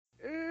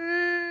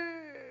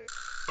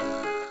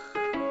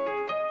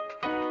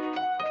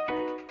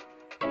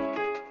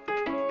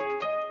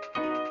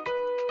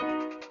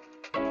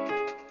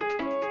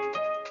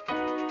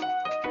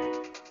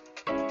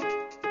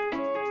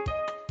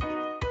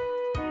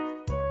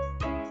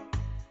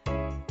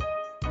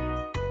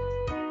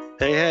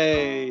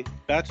Hey,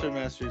 Bachelor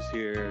Masters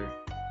here.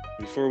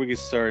 Before we get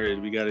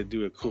started, we got to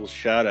do a cool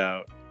shout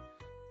out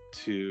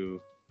to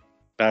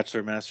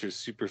Bachelor Masters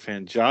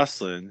superfan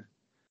Jocelyn,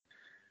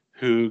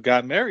 who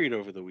got married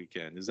over the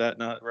weekend. Is that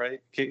not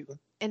right, Caitlin?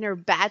 In her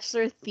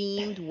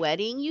bachelor-themed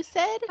wedding, you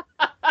said?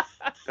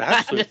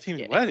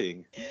 Bachelor-themed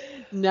wedding?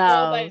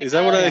 No. Is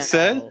that what I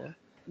said?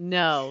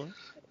 No.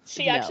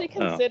 She actually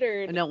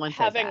considered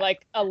having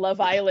like a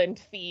Love Island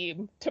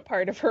theme to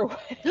part of her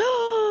wedding.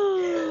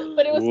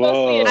 But it was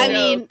mostly a joke. I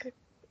mean,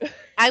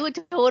 I would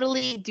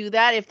totally do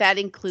that if that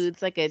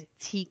includes like a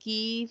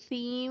tiki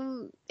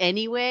theme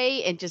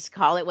anyway, and just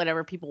call it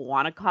whatever people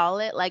want to call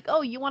it. Like,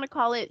 oh, you want to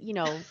call it,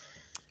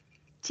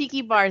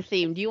 tiki bar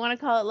theme. Do you want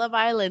to call it Love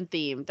Island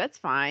theme? That's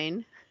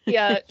fine.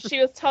 Yeah, she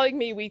was telling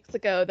me weeks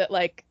ago that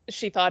like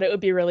she thought it would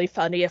be really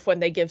funny if when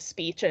they give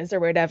speeches or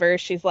whatever,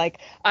 she's like,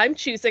 I'm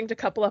choosing to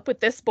couple up with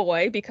this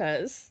boy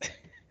because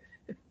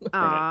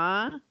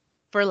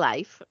for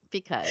life,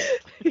 because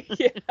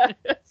yes.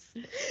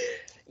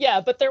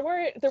 Yeah, but there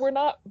were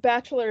not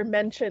Bachelor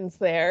mentions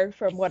there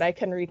from what I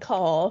can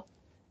recall.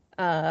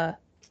 I'm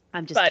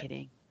just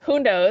kidding. Who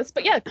knows?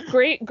 But yeah,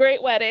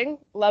 great wedding.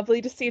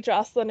 Lovely to see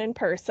Jocelyn in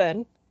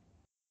person.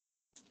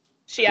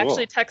 She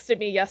actually texted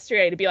me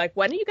yesterday to be like,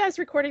 when are you guys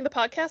recording the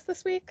podcast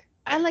this week?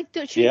 I like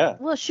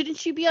well, shouldn't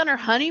she be on her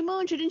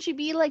honeymoon? Shouldn't she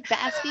be like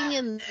basking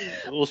in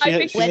Well, she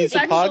needs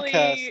a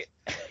podcast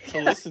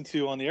to listen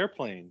to on the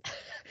airplane.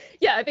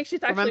 Yeah, I think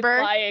she's actually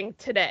flying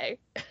today.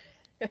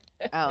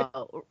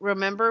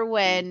 Remember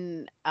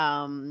when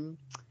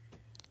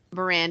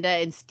Miranda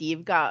and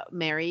Steve got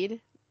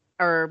married?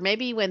 Or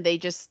maybe when they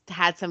just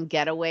had some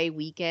getaway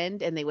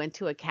weekend and they went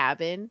to a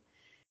cabin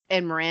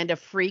and Miranda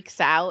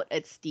freaks out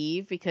at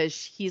Steve because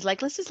he's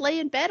like, let's just lay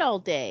in bed all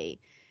day.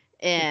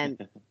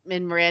 And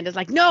Miranda's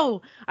like,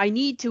 no, I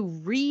need to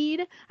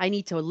read. I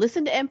need to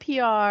listen to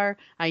NPR.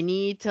 I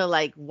need to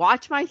like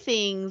watch my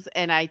things.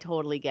 And I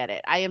totally get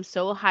it. I am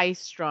so high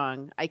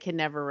strung. I can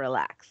never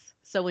relax.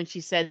 So when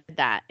she said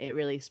that, it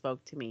really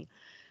spoke to me.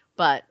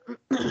 But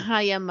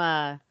I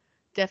am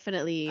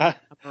definitely a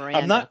Miranda.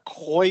 I'm not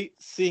quite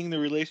seeing the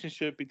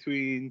relationship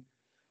between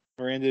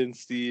Miranda and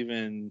Steve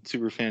and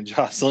superfan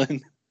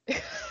Jocelyn.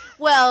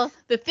 Well,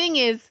 the thing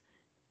is,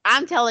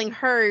 I'm telling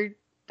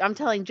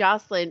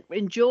Jocelyn,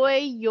 enjoy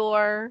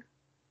your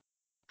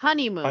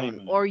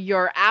honeymoon or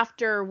your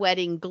after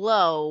wedding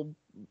glow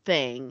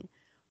thing.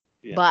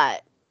 Yeah.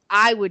 But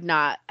I would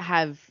not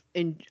have,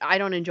 I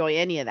don't enjoy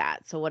any of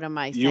that. So what am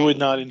I saying? You would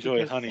not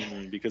enjoy a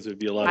honeymoon because there'd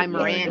be a lot of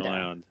lying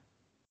around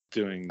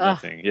doing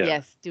nothing. Yeah.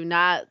 Yes, do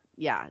not.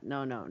 Yeah,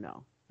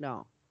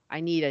 no.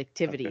 I need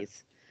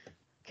activities.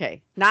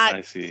 Okay,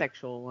 not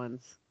sexual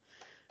ones.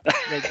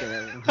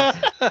 Regular ones.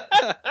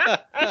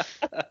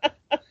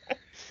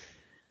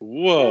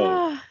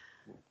 Whoa.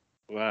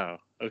 Wow.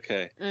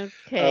 Okay.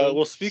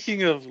 Well,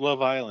 speaking of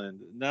Love Island,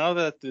 now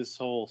that this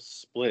whole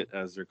split,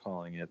 as they're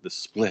calling it, the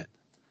split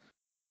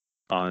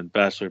on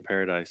Bachelor in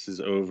Paradise is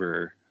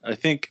over, I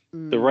think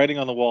the writing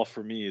on the wall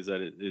for me is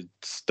that it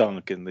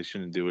stunk and they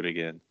shouldn't do it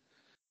again.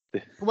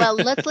 Well,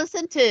 let's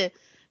listen to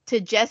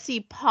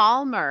Jesse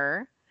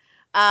Palmer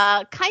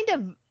kind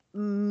of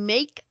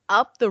make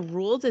up the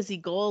rules as he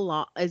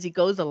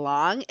goes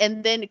along,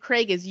 and then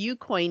Craig, as you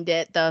coined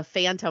it, the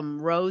Phantom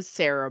Rose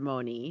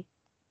ceremony.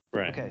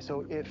 Right. Okay,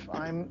 so if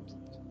I'm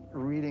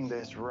reading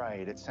this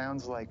right, it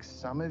sounds like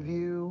some of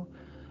you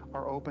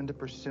are open to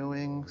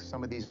pursuing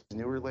some of these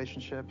new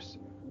relationships.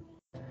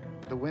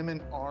 The women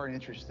are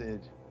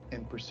interested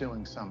in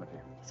pursuing some of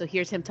you. So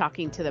here's him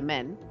talking to the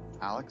men.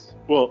 Alex?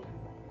 Well,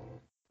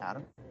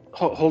 Adam?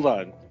 Hold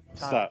on.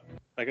 Stop.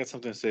 I got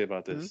something to say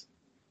about this.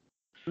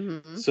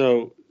 Mm-hmm.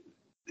 So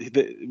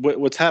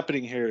what's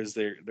happening here is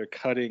they're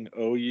cutting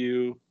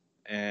OU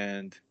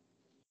and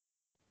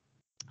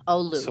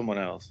Olu. Someone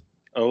else.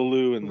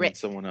 Olu and then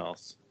someone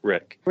else.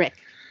 Rick.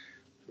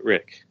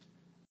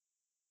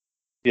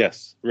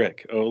 Yes,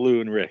 Rick. Olu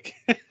and Rick.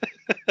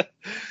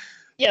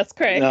 Yes,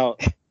 Craig. Now,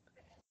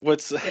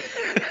 what's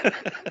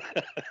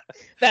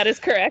that is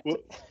correct. Well,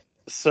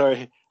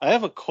 sorry, I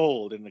have a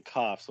cold and a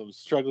cough, so I'm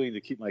struggling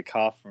to keep my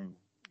cough from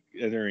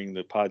entering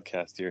the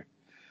podcast here.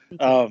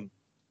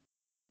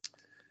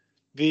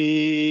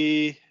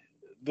 The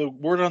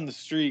word on the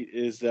street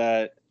is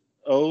that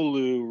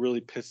Olu really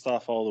pissed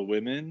off all the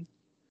women.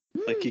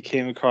 Like, he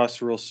came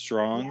across real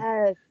strong.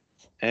 Yes.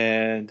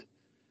 And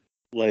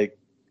like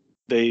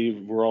they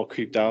were all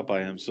creeped out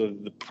by him. So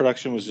the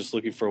production was just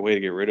looking for a way to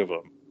get rid of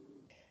him.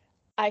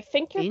 I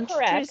think you're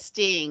correct.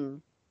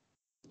 Interesting.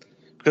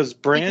 Because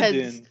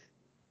Brandon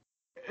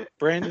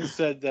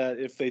said that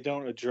if they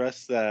don't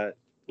address that,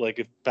 like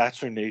if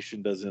Bachelor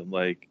Nation doesn't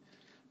like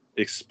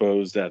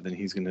expose that, then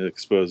he's going to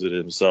expose it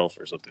himself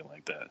or something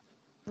like that.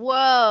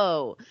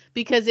 Whoa.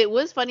 Because it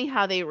was funny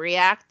how they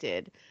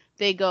reacted.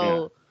 They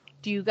go,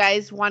 do you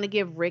guys want to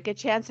give Rick a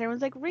chance? And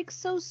everyone's like, Rick's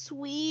so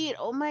sweet.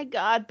 Oh my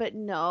God, but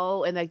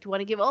no. And like, do you want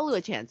to give Olu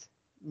a chance?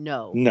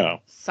 No.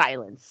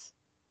 Silence.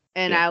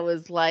 And I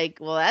was like,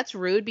 well, that's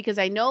rude, because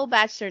I know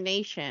Bachelor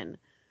Nation,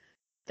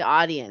 the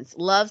audience,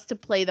 loves to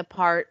play the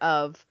part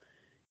of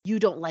you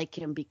don't like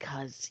him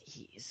because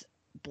he's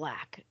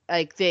black.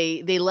 Like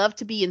they love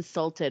to be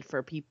insulted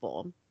for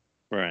people.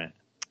 Right.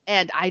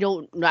 And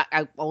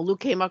Olu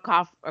came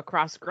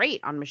across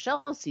great on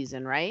Michelle's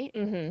season, right?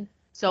 Mm-hmm.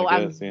 So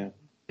I'm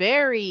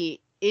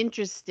very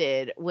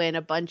interested when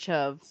a bunch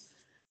of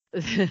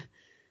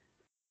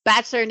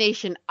Bachelor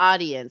Nation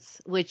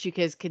audience, which you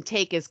guys can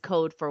take as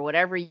code for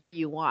whatever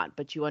you want,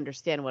 but you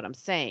understand what I'm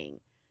saying,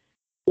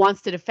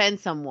 wants to defend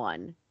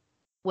someone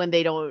when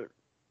they don't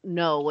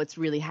know what's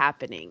really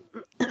happening.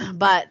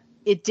 But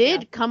it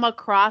did come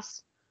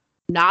across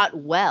not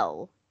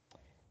well.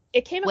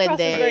 It came across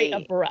as very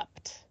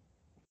abrupt.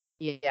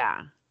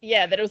 Yeah.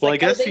 Yeah, that it was I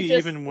like, guess they he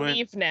just even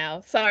leave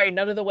now. Sorry,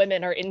 none of the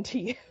women are into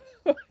you.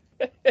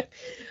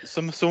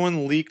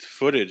 Someone leaked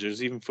footage.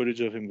 There's even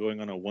footage of him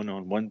going on a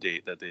one-on-one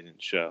date that they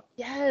didn't show.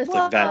 Yes. It's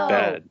like that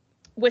bad.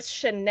 With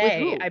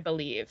Shanae, I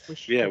believe. With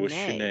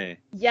Shanae.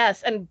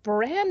 Yes, and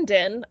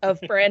Brandon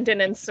of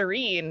Brandon and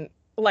Serene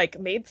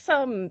made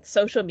some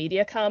social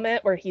media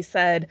comment where he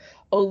said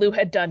Olu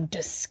had done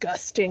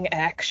disgusting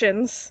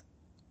actions.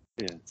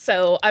 Yeah.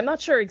 So I'm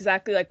not sure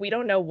exactly, we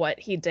don't know what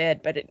he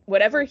did, but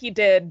whatever he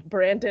did,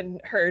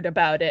 Brandon heard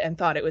about it and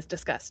thought it was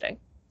disgusting.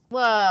 Whoa.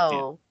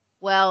 Yeah.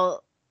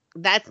 Well,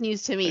 that's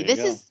news to me.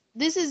 This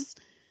is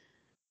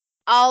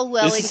all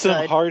well and good. This is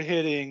some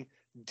hard-hitting,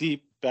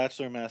 deep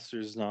Bachelor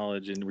Masters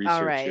knowledge and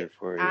research here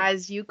for you.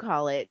 As you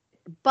call it.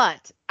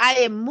 But I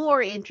am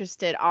more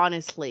interested,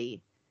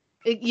 honestly.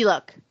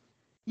 Look,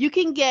 you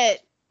can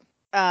get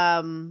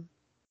skeeved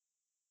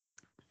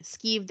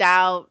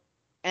out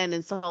and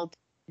insulted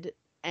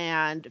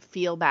and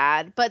feel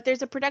bad, but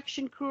there's a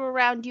production crew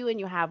around you and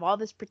you have all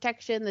this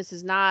protection. This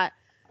is not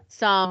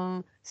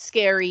some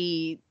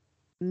scary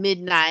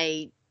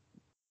midnight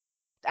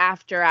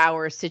after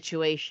hour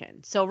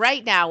situation. So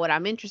right now what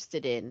I'm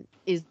interested in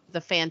is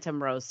the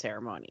Phantom Rose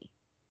ceremony.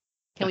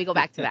 Can we go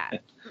back to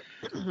that?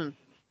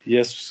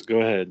 Yes, go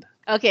ahead.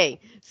 Okay,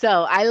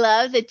 so I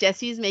love that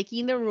Jesse's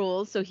making the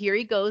rules. So here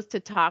he goes to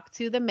talk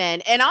to the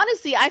men. And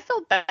honestly, I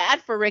felt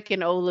bad for Rick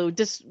and Olu,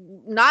 just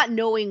not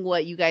knowing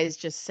what you guys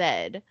just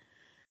said.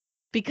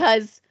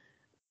 Because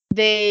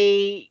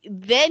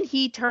then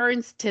he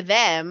turns to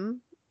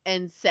them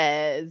and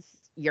says,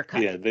 "You're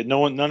cut." Yeah, but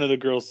none of the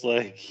girls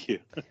like you.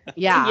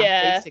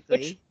 Yeah, basically.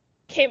 Which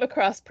came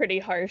across pretty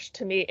harsh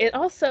to me. It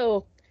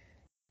also,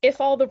 if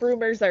all the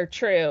rumors are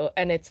true,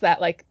 and it's that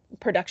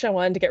production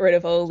wanted to get rid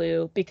of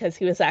Olu because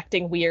he was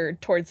acting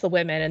weird towards the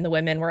women and the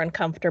women were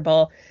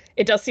uncomfortable,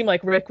 it does seem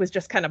like Rick was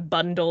just kind of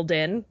bundled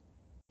in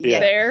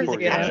there. He's a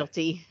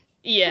casualty.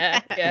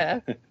 Yeah.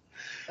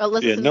 Oh,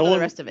 let's listen to the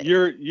rest of it.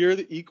 You're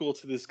the equal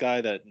to this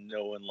guy that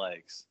no one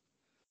likes.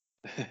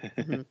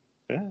 Mm-hmm.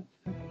 Yeah.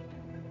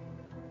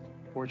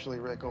 Fortunately,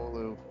 Rick,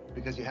 Olu,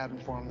 because you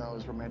haven't formed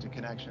those romantic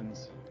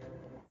connections,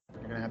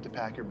 you're going to have to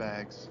pack your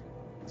bags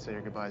and say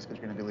your goodbyes because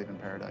you're going to be leaving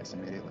paradise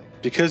immediately.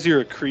 Because you're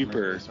a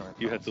creeper,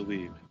 you have to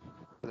leave.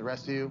 For the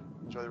rest of you,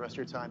 enjoy the rest of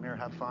your time here.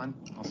 Have fun.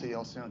 I'll see you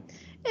all soon.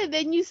 And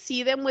then you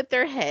see them with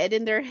their head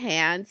in their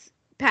hands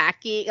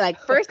packing,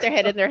 first their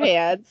head in their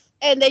hands,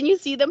 and then you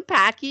see them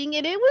packing,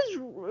 and it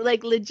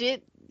was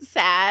legit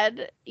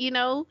sad,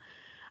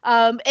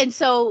 and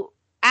so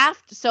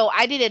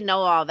I didn't know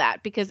all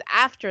that because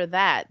after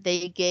that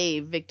they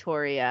gave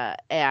Victoria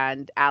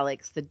and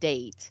Alex the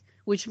date,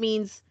 which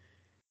means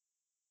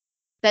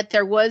that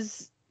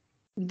this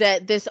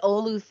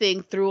Olu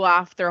thing threw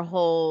off their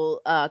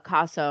whole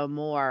Casa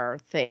Amor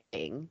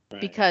thing,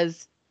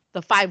 because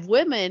the 5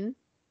 women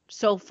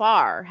so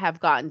far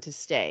have gotten to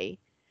stay.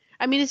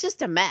 I mean, it's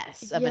just a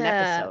mess of an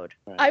episode.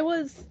 Right. I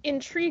was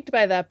intrigued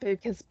by that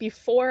because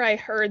before I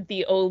heard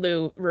the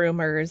Olu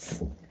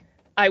rumors,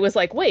 I was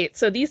like, wait,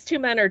 so these 2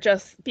 men are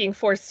just being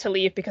forced to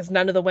leave because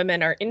none of the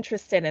women are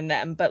interested in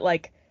them. But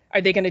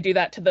are they going to do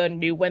that to the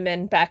new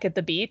women back at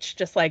the beach?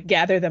 Just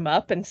gather them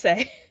up and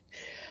say,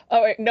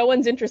 oh, no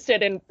one's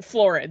interested in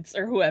Florence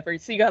or whoever,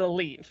 so you got to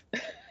leave.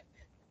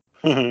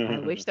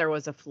 I wish there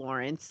was a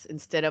Florence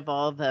instead of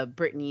all the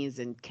Britneys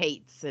and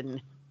Kates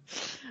and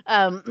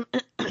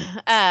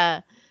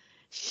I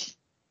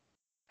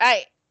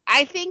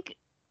think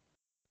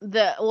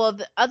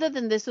other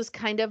than this was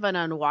kind of an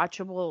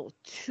unwatchable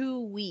 2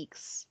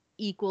 weeks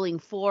equaling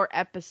 4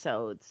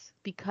 episodes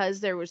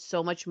because there was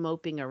so much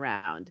moping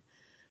around.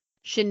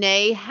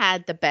 Shanae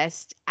had the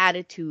best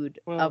attitude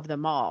of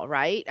them all,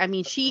 right? I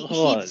mean, she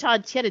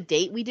had a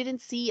date we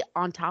didn't see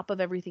on top of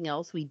everything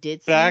else we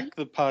did see. Back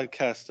the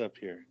podcast up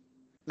here.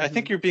 Mm-hmm. I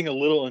think you're being a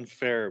little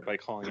unfair by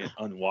calling it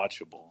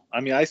unwatchable.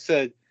 I mean, I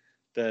said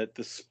that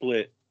the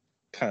split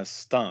kind of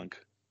stunk,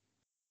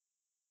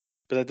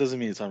 but that doesn't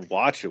mean it's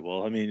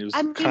unwatchable. I mean, it was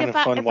kind of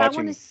fun watching. If I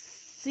want to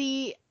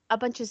see a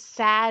bunch of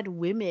sad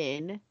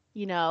women,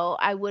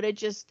 I would have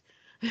just,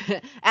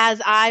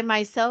 as I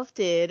myself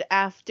did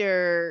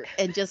after,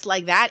 and just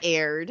like that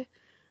aired,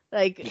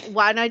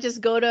 why not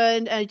just go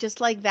to just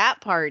like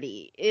that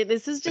party?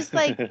 This is just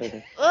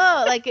it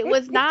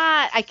was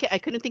not. I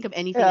couldn't think of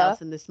anything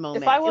else in this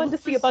moment. If I wanted to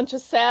see a bunch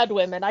of sad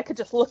women, I could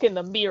just look in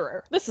the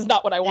mirror. This is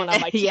not what I want on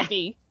my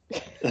TV.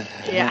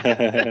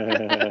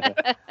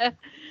 Yeah.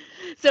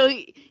 So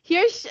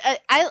here's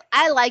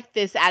I like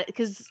this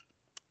because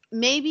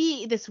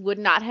maybe this would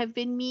not have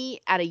been me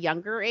at a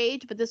younger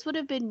age, but this would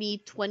have been me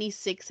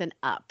 26 and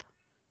up.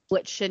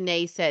 What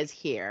Shanae says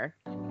here.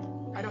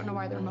 I don't know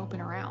why they're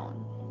moping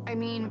around. I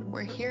mean,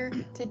 we're here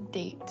to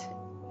date.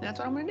 That's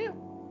what I'm gonna do.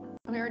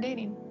 I'm here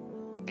dating.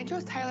 I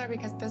chose Tyler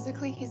because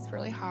physically he's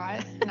really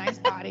hot, nice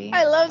body.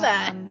 I love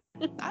that.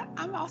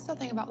 I'm also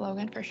thinking about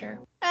Logan for sure.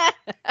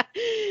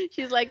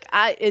 She's like,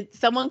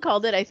 someone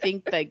called it, I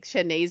think, like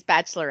Shanae's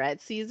Bachelorette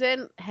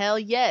season. Hell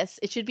yes,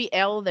 it should be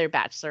all their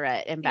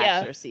Bachelorette and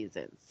Bachelor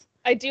seasons.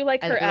 I do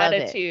like her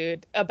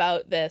attitude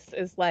about this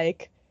is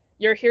like,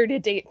 you're here to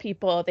date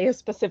people. They have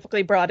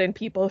specifically brought in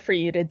people for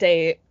you to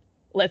date.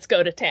 Let's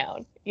go to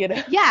town, you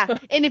know? Yeah,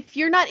 and if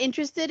you're not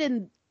interested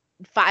in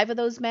 5 of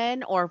those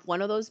men, or if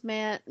one of those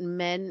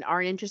men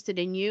aren't interested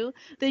in you,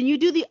 then you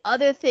do the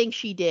other thing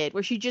she did,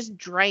 where she just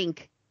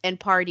drank and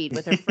partied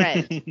with her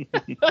friend.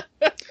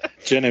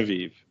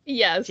 Genevieve.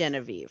 Yes.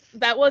 Genevieve.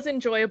 That was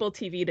enjoyable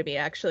TV to me,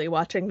 actually,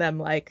 watching them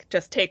like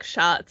just take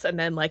shots and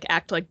then like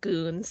act like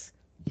goons.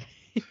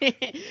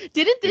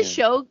 Didn't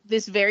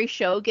this very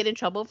show get in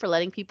trouble for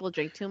letting people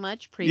drink too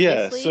much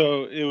previously? Yeah,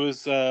 so it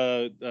was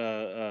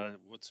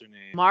what's her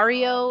name?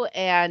 Mario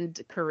and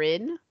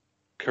Corinne.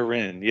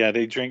 Corinne, yeah,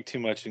 they drank too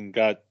much and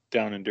got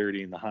down and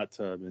dirty in the hot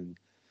tub, and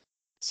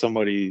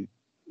somebody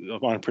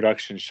on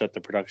production shut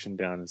the production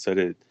down and said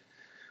it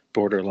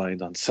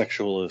borderlined on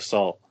sexual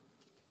assault.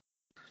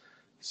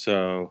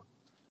 So,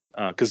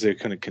 because they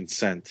couldn't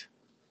consent,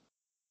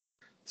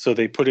 so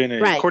they put in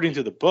according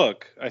to the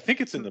book. I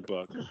think it's in the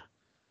book.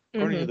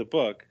 According to the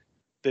book,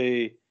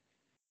 they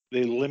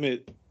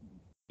limit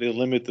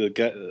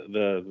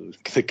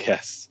the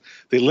guests.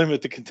 They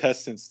limit the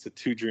contestants to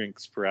 2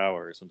 drinks per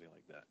hour or something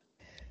like that.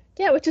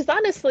 Yeah, which is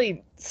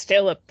honestly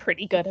still a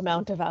pretty good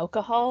amount of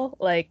alcohol.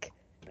 Like,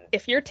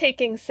 if you're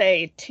taking,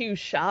 say, 2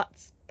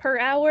 shots per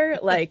hour,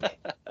 like,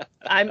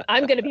 I'm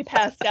going to be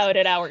passed out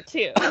at hour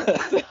 2.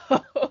 So.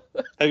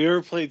 Have you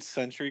ever played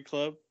Century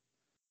Club?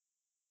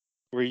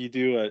 Where you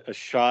do a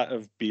shot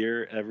of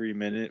beer every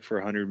minute for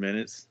 100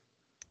 minutes?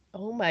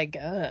 Oh my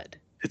god.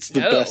 It's the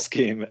best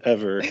game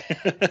ever.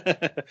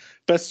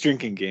 Best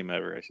drinking game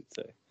ever, I should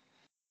say.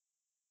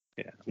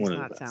 Yeah, one of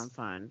the best. Does not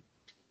sound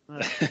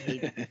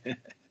fun.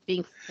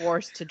 Being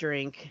forced to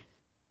drink.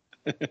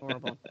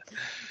 Horrible.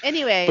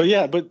 Anyway.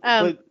 But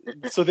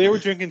so they were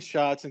drinking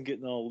shots and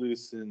getting all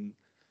loose and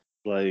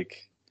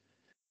like,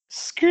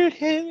 screw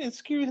him and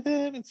screw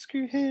them and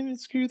screw him and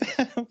screw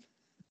them.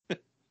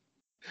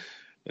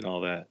 And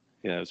all that.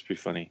 Yeah, it was pretty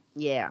funny.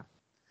 Yeah.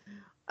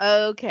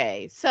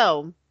 Okay,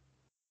 so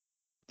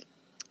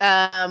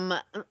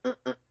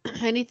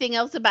anything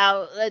else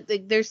about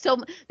there's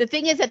the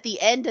thing is, at the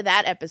end of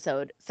that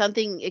episode,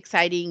 something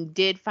exciting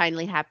did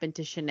finally happen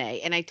to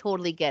Shanae, and I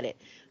totally get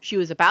it. She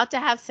was about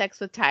to have sex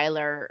with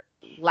Tyler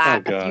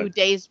a few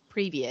days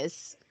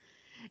previous,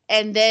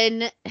 and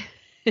then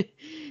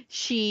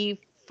she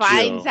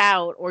finds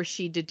out, or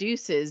she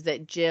deduces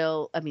that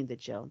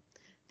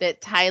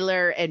that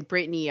Tyler and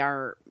Brittany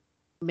are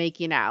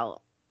making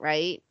out,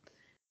 right?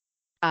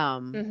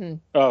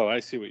 Oh, I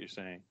see what you're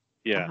saying.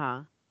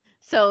 Yeah.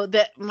 So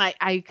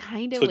I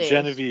kind of wish.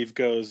 Genevieve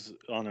goes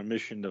on a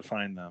mission to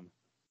find them.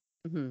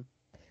 Mm-hmm.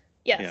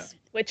 Yes,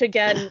 which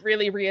again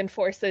really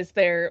reinforces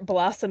their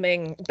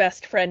blossoming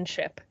best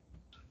friendship.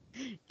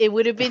 It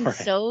would have been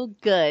so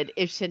good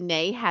if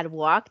Shanae had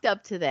walked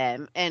up to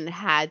them and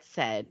had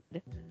said,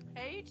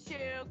 "Hey,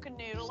 Jill,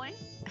 canoodling,"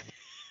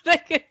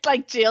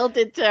 like Jill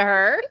did to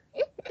her.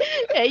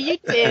 "Hey, you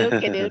two,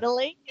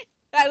 canoodling."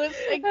 I was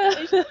like,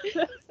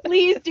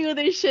 please do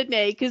this,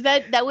 Shanae, because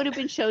that would have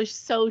been so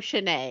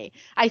Shanae.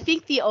 I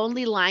think the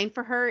only line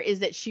for her is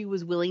that she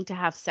was willing to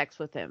have sex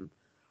with him.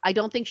 I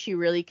don't think she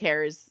really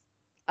cares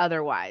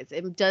otherwise.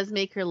 It does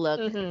make her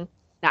look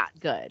not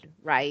good,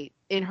 right?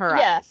 In her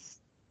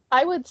eyes.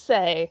 I would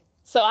say,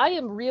 so I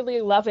am really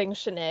loving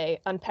Shanae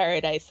on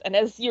Paradise. And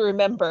as you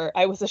remember,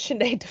 I was a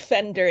Shanae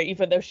defender,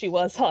 even though she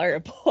was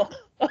horrible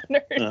on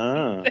her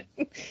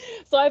season.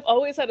 So I've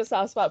always had a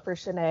soft spot for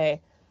Shanae.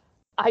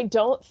 I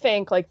don't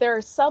think, like, there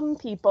are some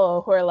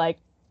people who are, like,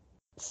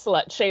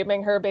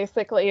 slut-shaming her,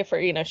 basically, for,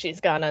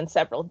 she's gone on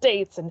several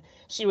dates, and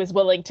she was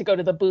willing to go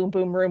to the boom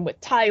boom room with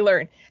Tyler,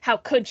 and how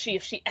could she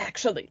if she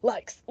actually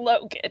likes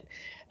Logan?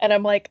 And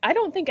I'm like, I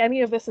don't think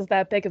any of this is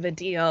that big of a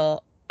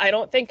deal. I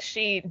don't think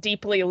she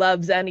deeply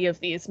loves any of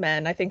these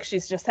men. I think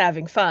she's just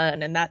having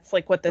fun, and that's,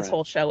 like, what this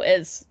whole show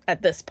is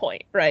at this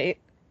point, right?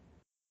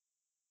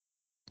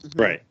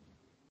 Right.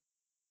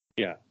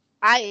 Yeah.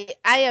 I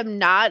am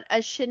not a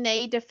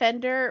Shanae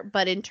defender,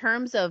 but in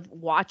terms of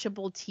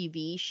watchable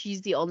TV,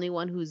 she's the only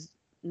one who's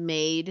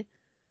made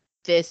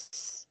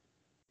this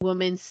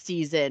woman's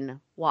season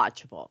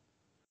watchable.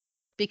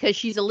 Because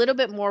she's a little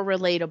bit more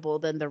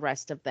relatable than the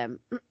rest of them,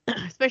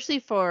 especially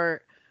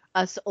for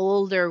us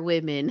older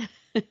women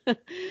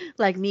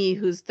like me,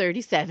 who's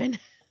 37,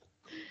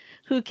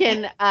 who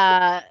can,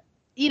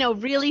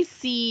 really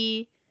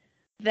see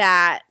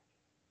that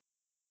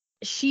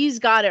she's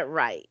got it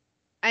right.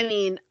 I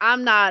mean,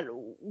 I'm not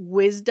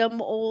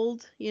wisdom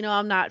old,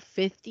 I'm not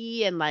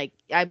 50 and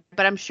but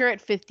I'm sure at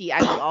 50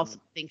 I would also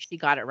think she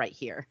got it right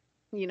here.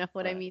 You know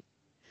what I mean?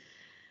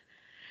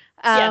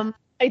 Yeah,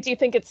 I do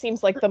think it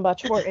seems like the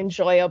much more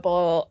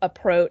enjoyable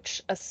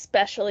approach,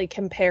 especially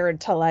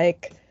compared to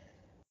like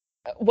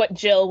what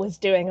Jill was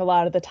doing a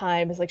lot of the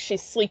time is like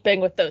she's sleeping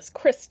with those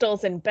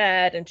crystals in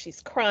bed and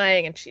she's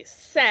crying and she's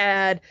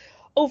sad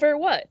over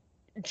what?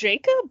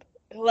 Jacob?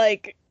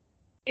 Like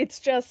it's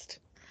just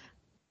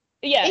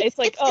it's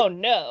like, oh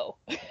no.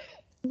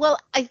 Well,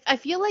 I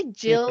feel like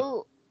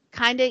Jill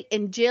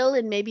Jill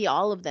and maybe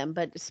all of them,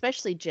 but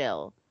especially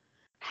Jill,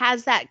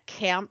 has that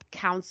camp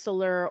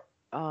counselor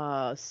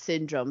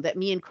syndrome that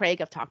me and Craig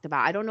have talked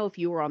about. I don't know if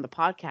you were on the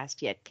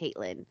podcast yet,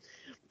 Caitlin,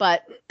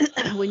 but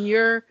when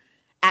you're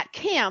at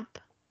camp,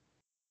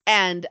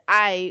 and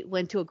I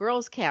went to a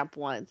girls' camp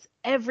once,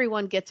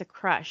 everyone gets a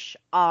crush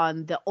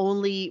on the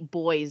only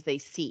boys they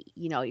see.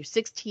 You're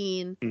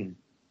 16,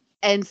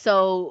 and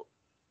so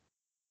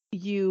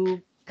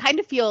you kind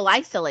of feel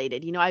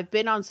isolated. I've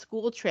been on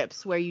school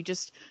trips where you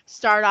just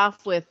start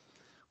off with,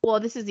 well,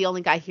 this is the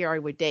only guy here I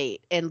would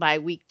date. And by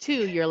week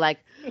 2, you're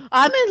like,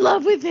 I'm in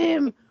love with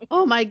him.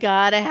 Oh my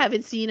God, I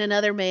haven't seen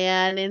another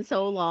man in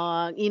so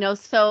long.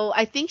 So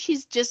I think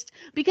she's just,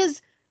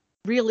 because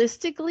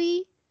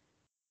realistically,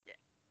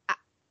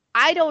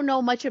 I don't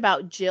know much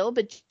about Jill,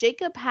 but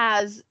Jacob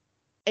has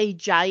a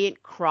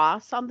giant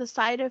cross on the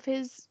side of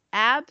his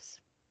abs.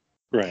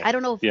 Right. I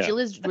don't know if Jill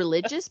is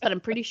religious, but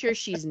I'm pretty sure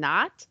she's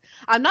not.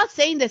 I'm not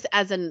saying this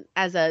as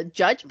a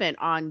judgment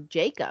on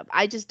Jacob.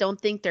 I just don't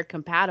think they're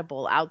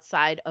compatible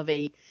outside of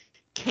a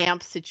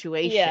camp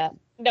situation. Yeah.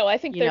 No, I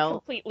think they're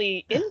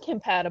completely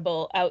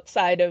incompatible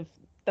outside of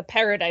the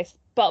paradise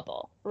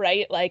bubble,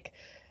 right? Like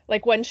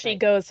when she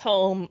goes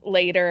home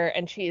later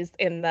and she's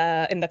in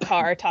the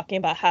car talking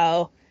about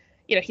how,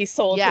 he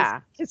sold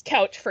his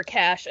couch for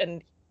cash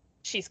and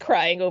she's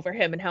crying over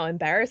him and how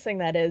embarrassing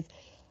that is.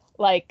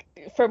 Like,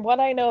 from what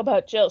I know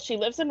about Jill, she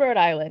lives in Rhode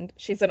Island.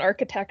 She's an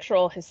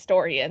architectural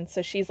historian.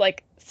 So she's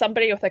like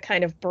somebody with a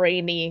kind of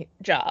brainy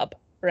job,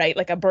 right?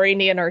 Like a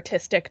brainy and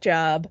artistic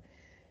job.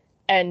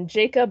 And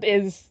Jacob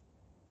is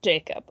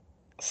Jacob.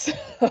 So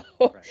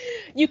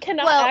you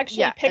cannot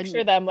actually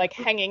picture them like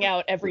hanging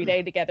out every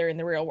day together in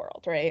the real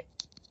world, right?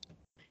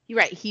 You're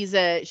right.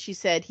 She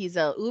said he's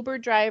a Uber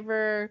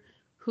driver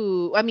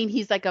who, I mean,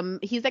 he's like a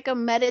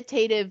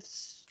meditative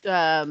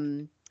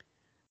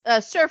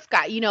surf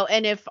guy,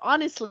 and if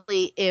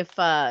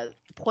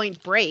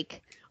Point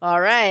Break,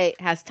 all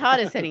right, has taught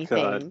us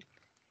anything,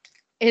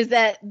 is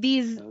that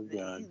these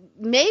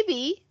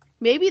maybe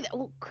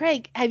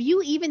Craig, have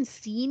you even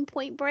seen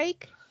Point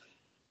Break?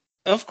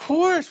 Of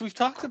course, we've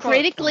talked about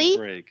Point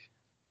Break.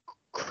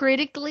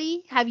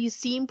 Critically, have you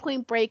seen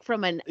Point Break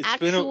from an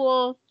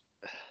actual?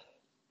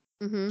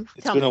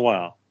 It's been a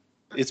while.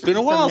 It's been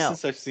a while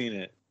since I've seen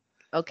it.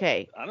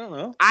 Okay. I don't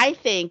know. I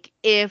think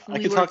if I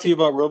could talk to you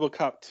about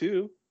RoboCop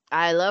 2.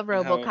 I love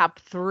RoboCop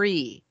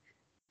 3.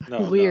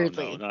 No,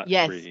 weirdly, no, not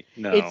yes, 3.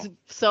 No. It's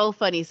so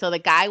funny. So the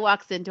guy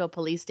walks into a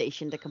police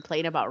station to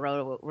complain about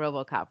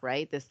RoboCop,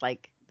 right? This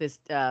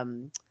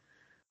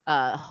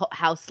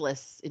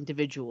houseless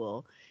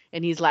individual,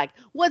 and he's like,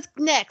 "What's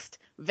next?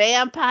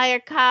 Vampire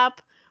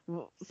cop?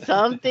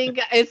 Something?"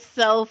 It's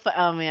so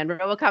oh man,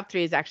 RoboCop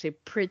 3 is actually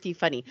pretty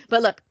funny.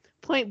 But look,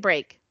 Point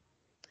Break.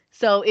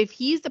 So if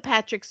he's the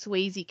Patrick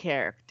Swayze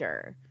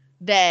character,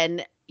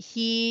 then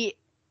he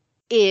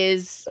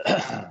is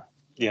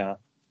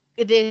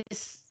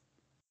this,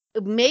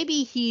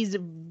 maybe he's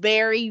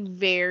very,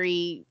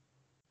 very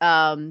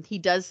he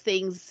does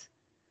things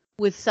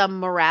with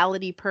some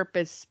morality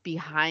purpose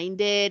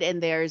behind it,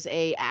 and there's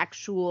a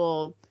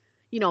actual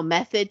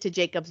method to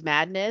Jacob's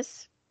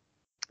madness.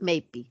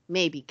 Maybe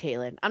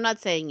Kaylin, I'm not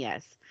saying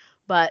yes,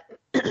 but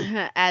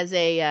as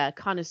a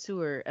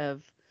connoisseur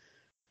of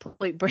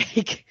Point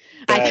Break,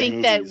 I think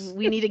movies. That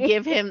we need to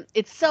give him.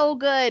 It's so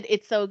good.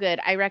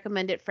 I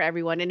recommend it for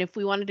everyone. And if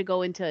we wanted to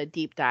go into a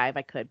deep dive,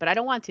 I could, but I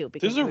don't want to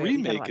because there's a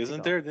remake,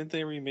 isn't there? Didn't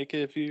they remake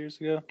it a few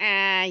years ago?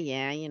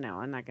 Yeah.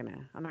 I'm not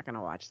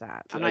gonna watch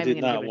that. I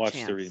did not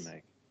watch the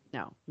remake.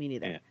 No, me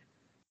neither. Yeah.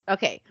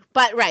 Okay,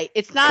 but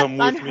it's not. Come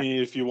with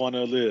me if you want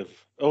to live.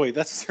 Oh wait,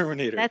 that's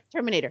Terminator. That's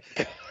Terminator.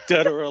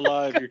 Dead or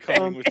alive, you're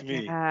coming with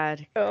me.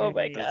 God. Oh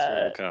my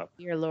God. That's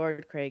Dear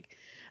Lord, Craig.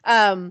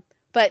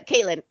 But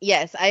Caitlin,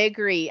 yes, I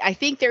agree. I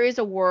think there is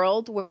a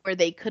world where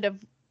they could have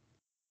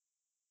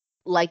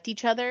liked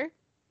each other,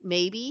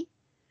 maybe.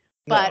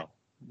 But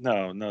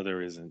no,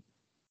 there isn't.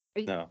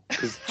 No,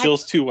 because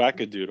Jill's too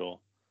wackadoodle.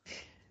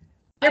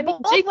 They're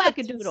both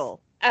wackadoodle.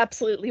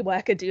 Absolutely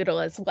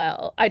wackadoodle as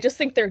well. I just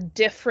think they're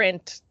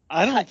different.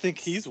 I don't think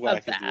he's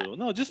wackadoodle.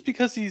 No, just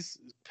because he's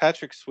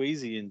Patrick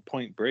Swayze in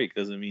Point Break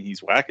doesn't mean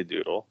he's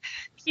wackadoodle.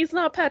 He's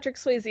not Patrick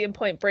Swayze in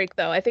Point Break,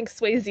 though. I think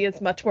Swayze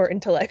is much more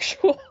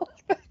intellectual.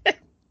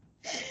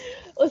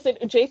 Listen,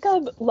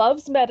 Jacob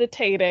loves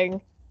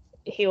meditating.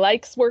 He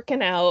likes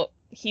working out.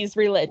 He's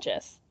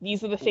religious.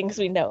 These are the things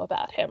we know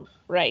about him,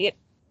 right?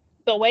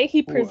 The way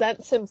he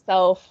presents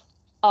himself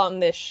on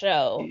this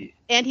show.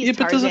 And he's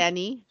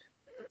Tarzan-y.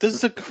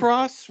 Does the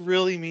cross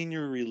really mean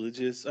you're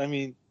religious? I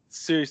mean,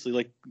 seriously,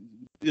 like,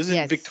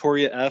 isn't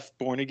Victoria F.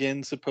 born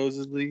again,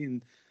 supposedly?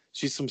 And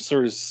she's some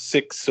sort of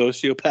sick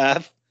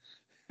sociopath?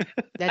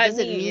 That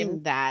doesn't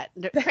mean that.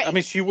 I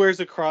mean, she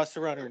wears a cross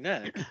around her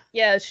neck.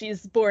 Yeah,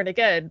 she's born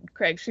again,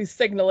 Craig. She's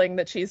signaling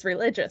that she's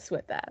religious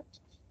with that.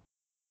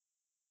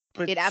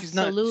 But she's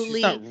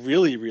absolutely, she's not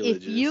really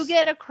religious. If you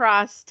get a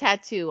cross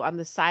tattoo on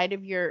the side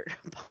of your,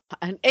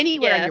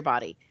 anywhere on your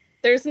body,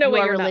 there's no way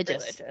you're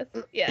religious. Not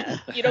religious. Yeah,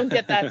 you don't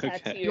get that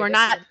tattoo. You're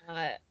not,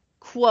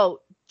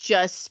 quote,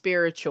 just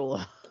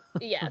spiritual.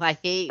 Yeah. I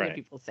hate when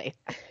people say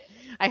that.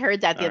 I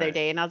heard that the other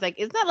day, and I was like,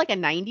 isn't that like a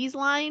 90s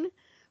line?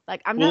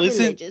 Like, I'm not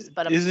religious,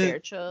 but I'm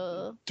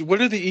spiritual. What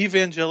do the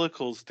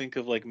evangelicals think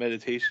of, like,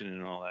 meditation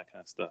and all that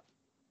kind of stuff?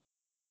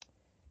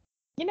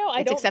 You know,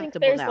 I don't think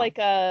there's like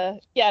I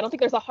don't think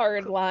there's a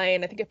hard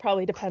line. I think it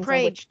probably depends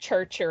on which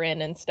church you're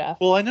in and stuff.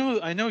 Well, I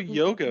know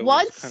yoga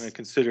was kind of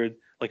considered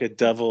like a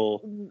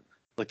devil,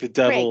 like the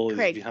devil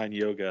is behind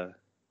yoga.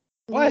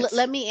 What?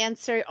 Let me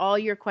answer all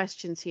your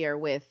questions here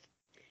with ...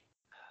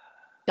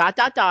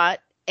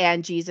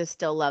 and Jesus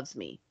still loves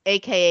me,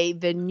 aka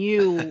the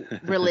new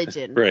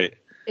religion. Right.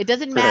 It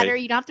doesn't matter.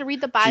 You don't have to read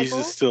the Bible.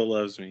 Jesus still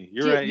loves me.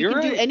 You're right. You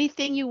can do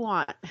anything you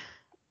want,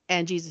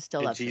 and Jesus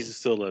still loves you. Jesus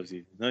still loves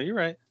you. No, you're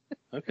right.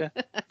 Okay,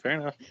 fair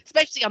enough.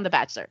 Especially on The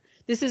Bachelor.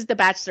 This is the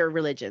Bachelor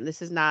religion.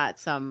 This is not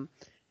some...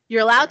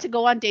 You're allowed to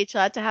go on dates.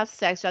 You're allowed to have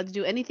sex. You're allowed to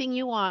do anything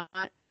you want,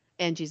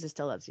 and Jesus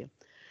still loves you.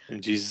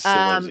 And Jesus still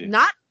loves you.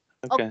 Not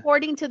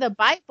according to the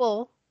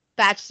Bible,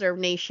 Bachelor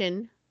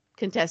Nation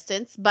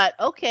contestants, but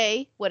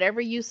okay,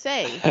 whatever you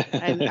say.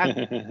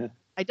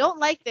 I don't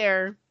like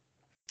their...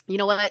 You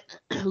know what?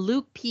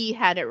 Luke P.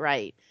 had it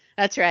right.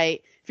 That's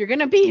right. If you're going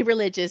to be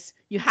religious,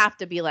 you have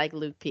to be like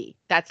Luke P.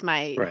 That's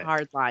my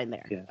hard line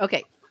there. Yeah.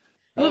 Okay.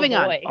 Moving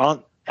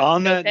on.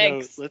 On that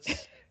note,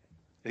 let's...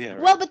 Yeah,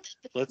 right. Well,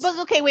 but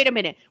okay, wait a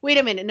minute.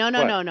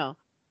 No.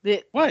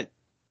 What?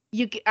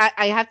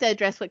 I have to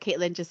address what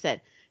Caitlin just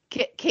said.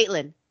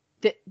 Caitlin,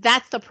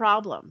 that's the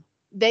problem.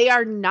 They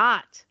are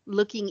not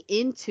looking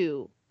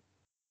into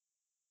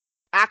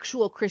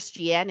actual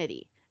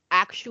Christianity,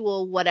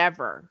 actual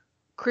whatever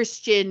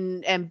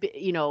Christian and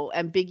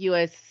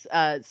ambiguous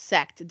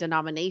sect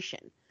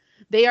denomination.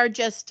 They are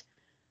just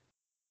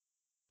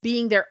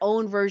being their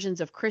own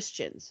versions of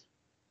Christians,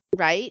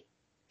 right?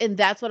 And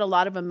that's what a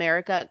lot of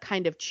America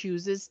kind of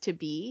chooses to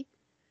be.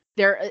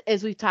 There,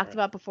 as we've talked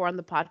about before on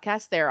the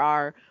podcast, there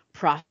are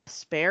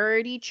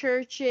prosperity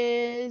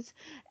churches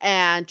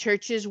and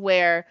churches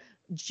where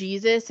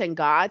Jesus and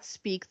God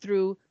speak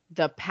through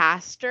the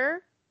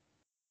pastor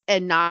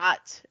and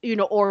not,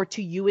 or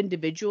to you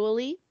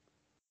individually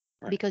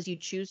because you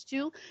choose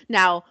to.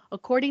 Now,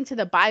 according to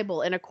the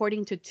Bible and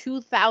according to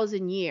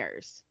 2,000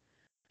 years,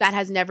 that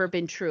has never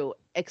been true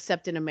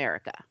except in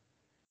America.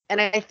 And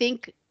I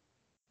think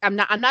I'm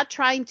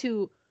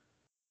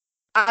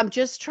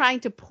just trying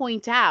to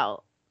point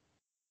out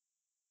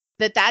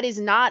that is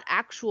not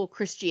actual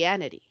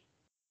Christianity.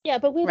 Yeah,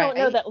 but we don't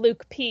know that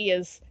Luke P.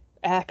 is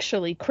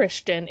actually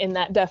Christian in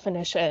that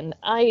definition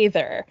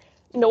either.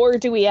 Nor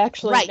do we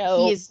actually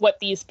know what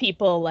these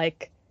people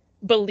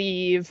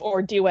believe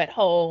or do at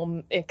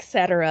home,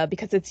 etc.,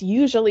 because it's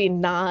usually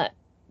not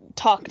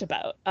talked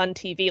about on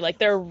TV. Like,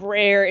 there are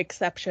rare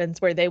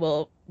exceptions where they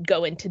will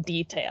go into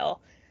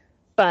detail.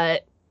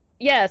 But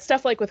yeah,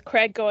 stuff like with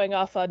Craig going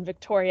off on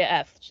Victoria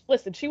F.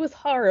 Listen, she was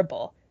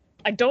horrible.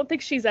 I don't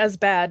think she's as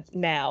bad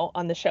now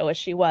on the show as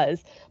she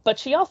was, but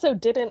she also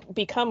didn't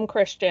become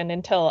Christian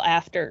until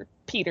after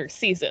Peter's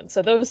season.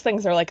 So those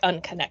things are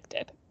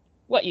unconnected.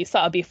 What you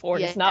saw before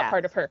is not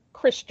part of her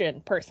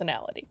Christian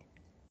personality.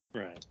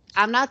 Right.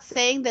 I'm not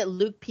saying that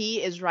Luke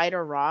P. is right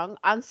or wrong.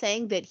 I'm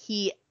saying that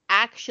he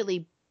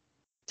actually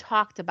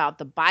talked about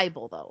the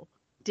Bible, though.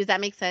 Does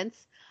that make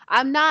sense?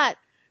 I'm not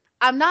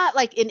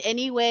in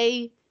any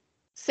way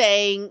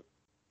saying,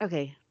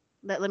 okay,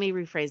 let me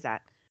rephrase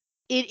that.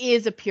 It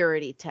is a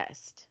purity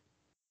test.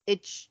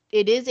 It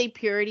is a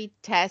purity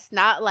test,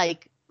 not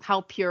like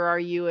how pure are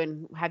you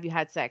and have you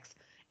had sex.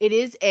 It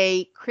is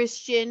a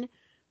Christian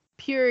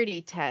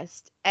purity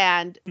test,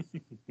 and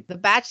The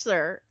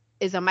Bachelor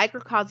is a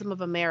microcosm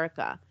of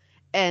America,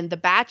 and The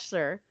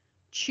Bachelor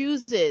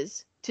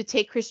chooses to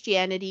take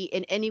Christianity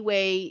in any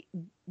way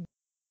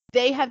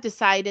they have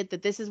decided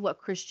that this is what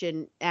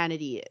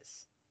Christianity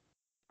is.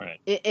 Right.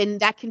 And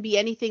that can be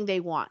anything they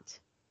want,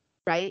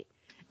 right?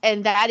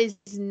 And that is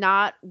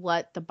not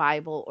what the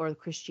Bible or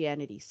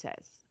Christianity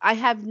says. I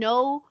have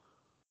no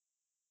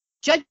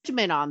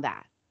judgment on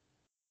that,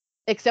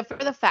 except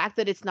for the fact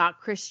that it's not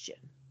Christian.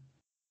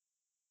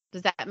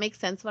 Does that make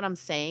sense what I'm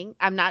saying?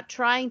 I'm not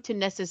trying to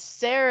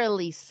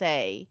necessarily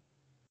say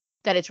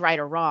that it's right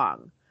or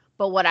wrong.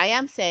 But what I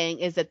am saying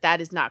is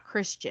that is not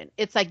Christian.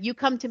 It's like you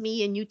come to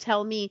me and you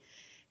tell me,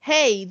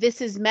 hey, this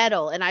is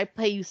metal, and I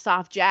play you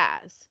soft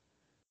jazz.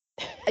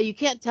 You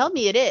can't tell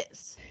me it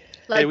is.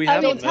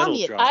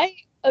 I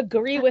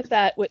agree with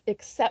that,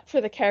 except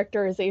for the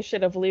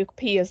characterization of Luke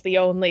P. as the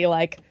only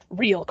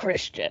real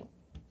Christian.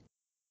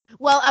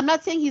 Well, I'm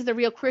not saying he's the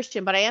real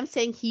Christian, but I am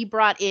saying he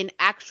brought in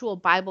actual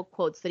Bible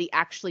quotes that he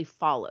actually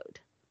followed.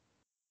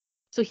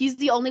 So he's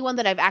the only one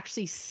that I've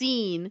actually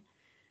seen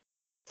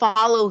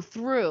follow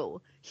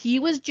through. He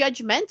was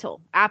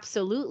judgmental,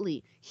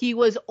 absolutely. He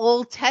was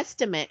Old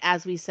Testament,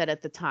 as we said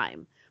at the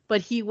time,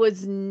 but he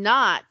was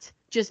not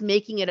just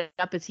making it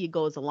up as he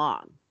goes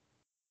along,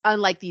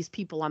 unlike these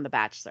people on The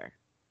Bachelor.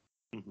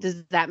 Mm-hmm.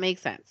 Does that make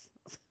sense?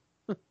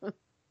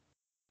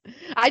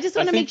 I just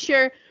want to make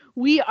sure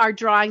we are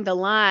drawing the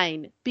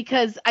line,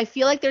 because I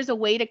feel like there's a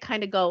way to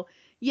kind of go,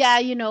 yeah,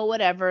 you know,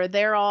 whatever.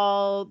 They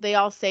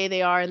all say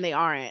they are and they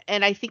aren't.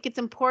 And I think it's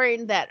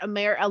important that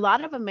a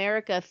lot of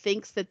America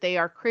thinks that they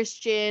are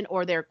Christian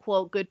or they're,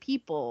 quote, good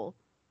people.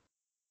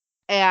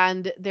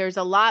 And there's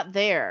a lot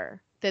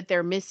there that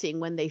they're missing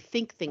when they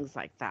think things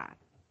like that.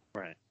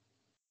 Right.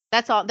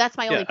 That's all. That's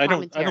my only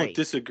commentary. I don't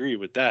disagree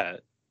with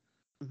that.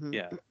 Mm-hmm.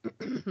 Yeah.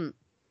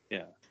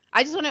 Yeah.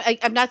 I just want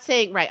to. I'm not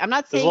saying right. I'm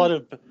not saying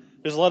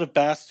there's a lot of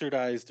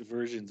bastardized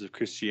versions of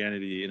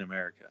Christianity in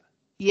America.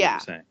 Yeah.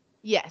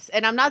 Yes,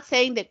 and I'm not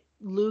saying that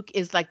Luke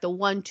is like the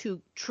one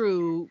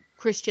true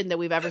Christian that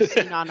we've ever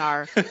seen on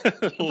our.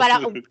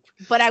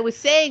 But I was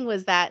saying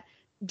was that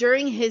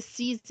during his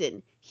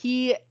season,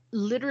 he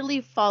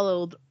literally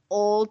followed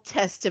Old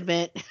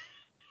Testament.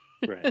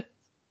 Right.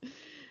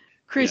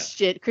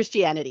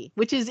 Christianity,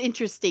 which is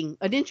interesting.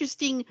 An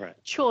interesting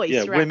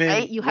choice, right?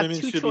 Women, you have women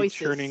two should choices.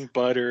 Be churning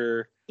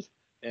butter,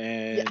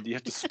 and you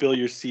have to spill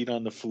your seed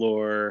on the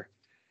floor,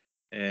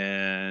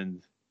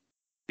 and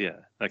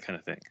that kind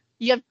of thing.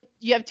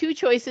 You have two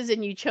choices,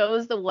 and you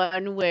chose the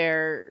one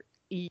where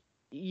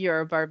you're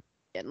a barbarian.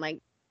 Like,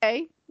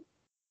 okay,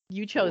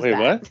 you chose that.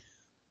 What?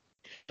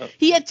 Oh.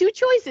 He had two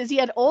choices. He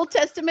had Old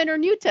Testament or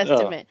New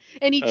Testament,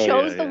 and he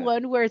chose the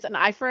one where it's an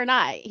eye for an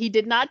eye. He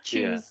did not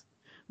choose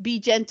be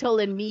gentle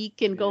and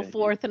meek and go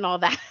forth and all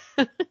that.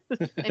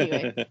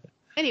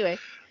 Anyway.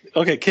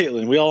 Okay,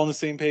 Caitlin, we all on the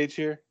same page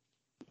here?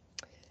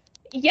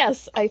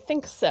 Yes, I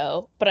think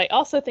so. But I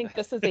also think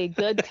this is a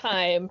good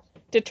time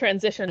to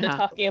transition to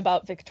talking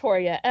about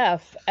Victoria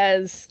F,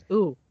 as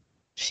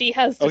she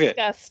has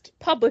discussed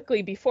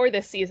publicly before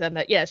this season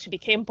that, she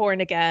became born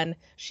again.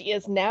 She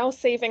is now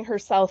saving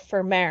herself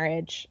for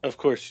marriage. Of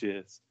course she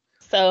is.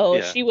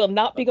 So she will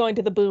not be going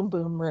to the boom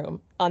boom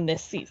room on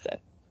this season.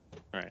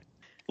 All right.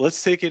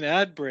 Let's take an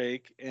ad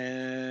break,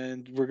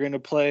 and we're going to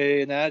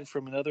play an ad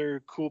from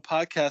another cool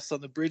podcast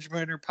on the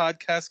Bridgeburner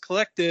Podcast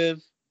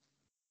Collective.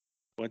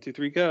 1, 2,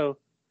 3, go.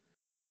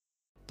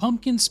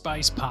 Pumpkin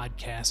Spice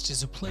Podcast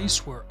is a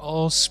place where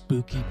all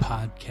spooky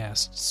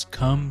podcasts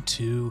come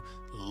to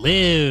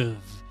live.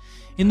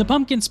 In the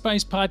Pumpkin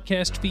Spice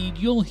Podcast feed,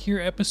 you'll hear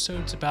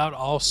episodes about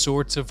all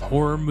sorts of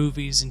horror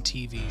movies and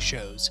TV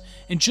shows.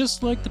 And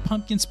just like the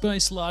Pumpkin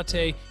Spice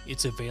Latte,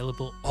 it's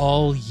available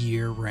all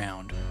year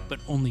round, but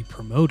only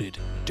promoted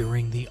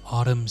during the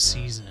autumn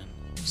season.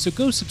 So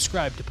go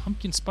subscribe to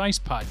Pumpkin Spice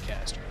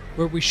Podcast,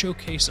 where we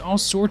showcase all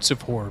sorts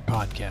of horror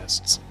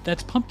podcasts.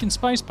 That's Pumpkin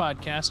Spice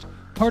Podcast,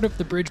 part of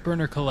the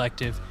Bridgeburner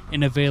Collective,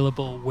 and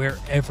available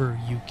wherever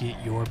you get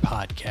your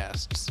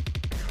podcasts.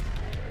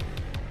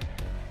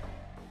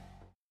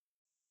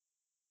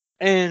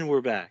 And we're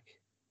back.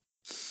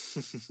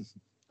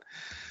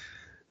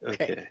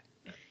 Okay.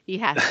 He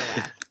has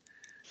to laugh.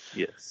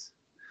 Yes.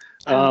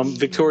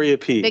 Victoria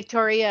P.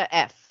 Victoria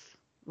F,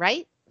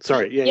 right?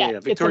 Sorry,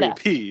 yeah. Victoria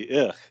P.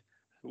 Ugh.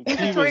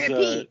 Victoria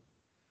P.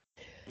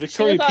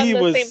 Victoria P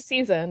was on the same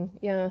season.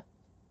 Yeah.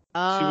 She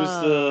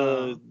was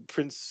the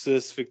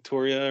Princess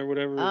Victoria or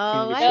whatever.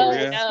 Oh, Queen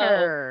Victoria. I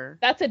her.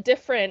 That's a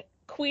different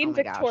Queen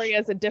Victoria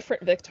is a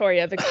different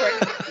Victoria. Victoria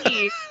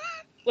P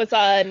was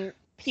on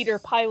Peter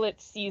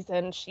Pilot's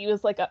season. She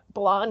was like a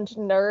blonde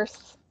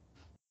nurse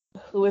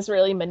who was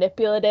really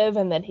manipulative,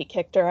 and then he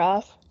kicked her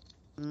off.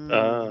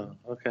 Oh,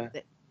 okay.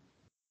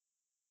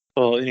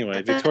 Well,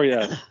 anyway,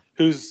 Victoria,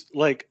 who's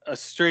like a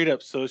straight up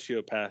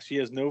sociopath. She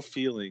has no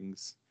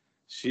feelings.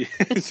 She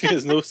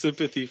has no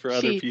sympathy for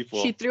other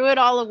people. She threw it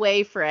all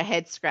away for a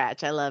head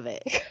scratch. I love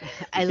it.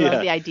 I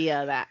love the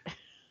idea of that.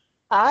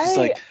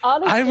 I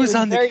was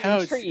on the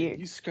couch.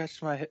 Intrigued. You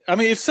scratched my head. I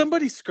mean, if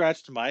somebody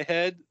scratched my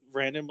head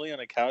randomly on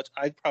a couch,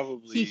 I'd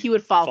probably he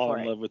would fall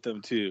in love with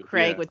them too.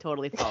 Craig would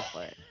totally fall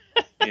for it.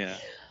 Yeah.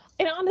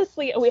 And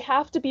honestly, we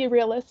have to be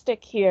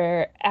realistic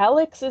here.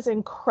 Alex is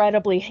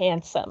incredibly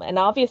handsome, and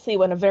obviously,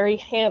 when a very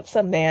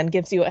handsome man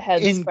gives you a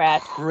head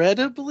scratch,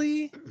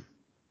 incredibly.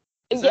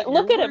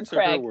 Look at him,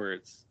 Craig.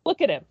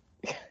 Look at him.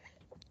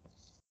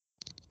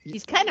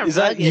 He's kind of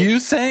rugged.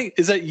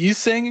 Is that you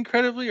saying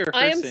incredibly, or her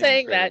I am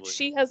saying incredibly? That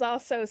she has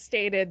also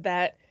stated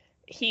that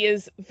he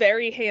is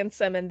very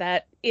handsome, and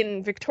that,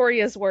 in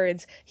Victoria's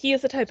words, he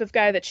is the type of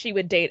guy that she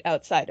would date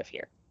outside of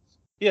here.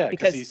 Yeah,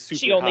 because he's super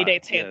she only hot.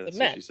 dates handsome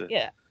men.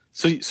 Yeah.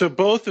 So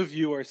both of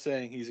you are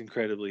saying he's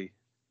incredibly.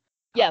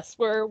 Yes,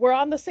 we're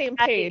on the same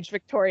page,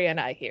 Victoria and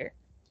I here.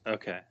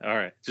 Okay, all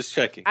right, just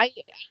checking. I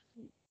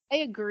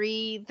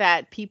agree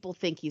that people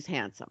think he's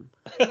handsome.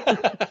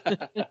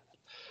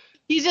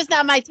 He's just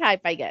not my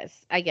type, I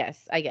guess.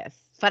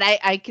 But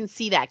I can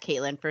see that,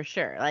 Caitlin, for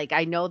sure. Like,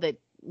 I know that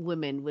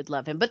women would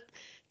love him. But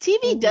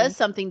TV does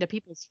something to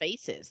people's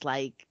faces.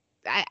 Like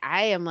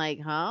I am like,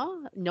 huh?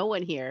 No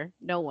one here.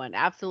 No one.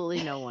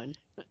 Absolutely no one.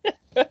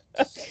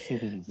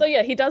 So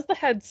yeah, he does the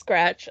head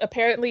scratch.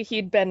 Apparently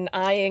he'd been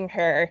eyeing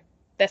her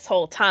this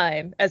whole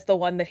time as the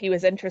one that he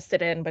was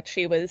interested in, but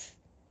she was,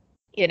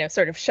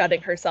 sort of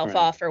shutting herself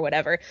off or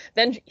whatever.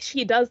 Then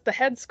she does the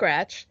head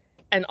scratch,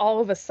 and all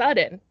of a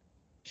sudden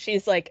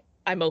she's like,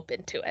 I'm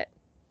open to it.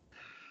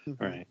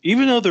 Right.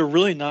 Even though they're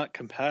really not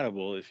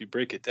compatible if you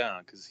break it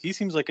down, because he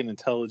seems like an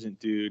intelligent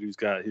dude who's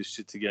got his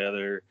shit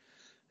together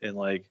and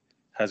like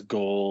has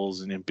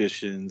goals and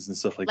ambitions and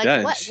stuff like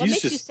that. What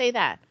makes you say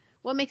that?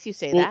 What makes you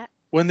say that?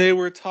 When they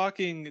were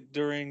talking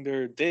during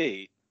their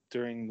date,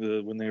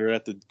 when they were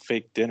at the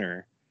fake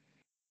dinner,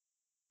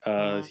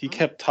 he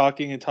kept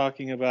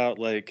talking about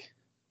like,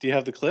 do you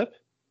have the clip?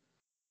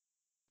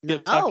 No,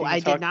 I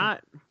did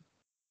not.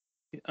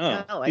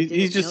 Oh, no,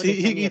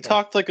 he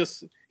talked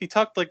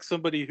like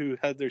somebody who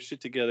had their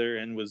shit together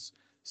and was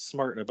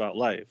smart about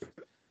life.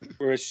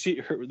 Whereas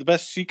the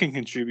best she can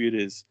contribute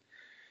is,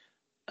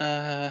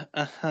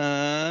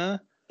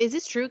 Is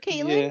this true,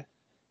 Caitlin? Yeah.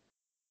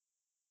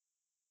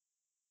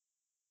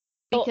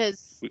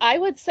 Because I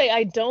would say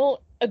I don't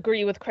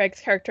agree with Craig's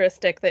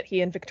characteristic that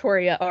he and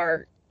Victoria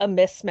are a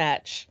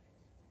mismatch.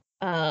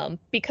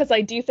 Because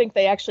I do think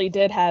they actually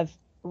did have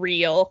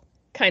real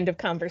kind of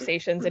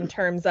conversations in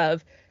terms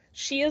of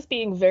she is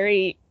being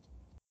very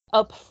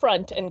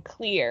upfront and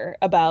clear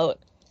about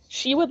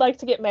she would like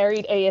to get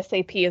married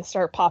ASAP and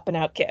start popping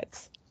out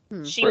kids.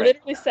 She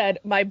literally said,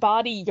 my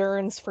body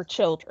yearns for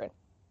children.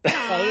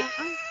 Right?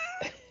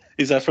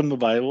 Is that from the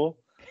Bible?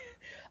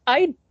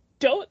 I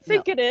don't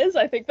think it is.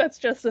 I think that's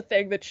just the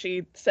thing that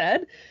she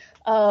said.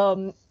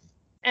 And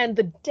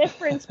the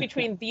difference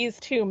between these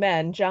two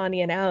men,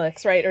 Johnny and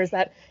Alex, right, is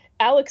that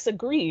Alex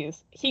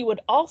agrees he would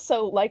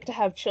also like to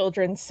have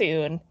children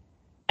soon.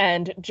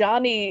 And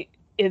Johnny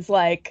is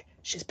like,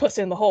 she's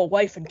pushing the whole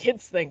wife and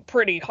kids thing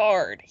pretty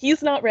hard.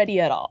 He's not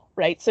ready at all,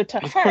 right? So to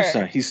her... Of course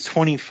not. He's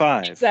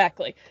 25.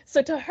 Exactly.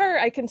 So to her,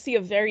 I can see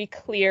a very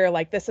clear,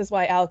 like, this is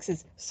why Alex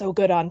is so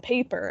good on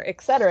paper,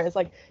 etc. It's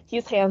like,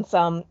 he's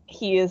handsome.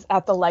 He is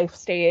at the life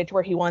stage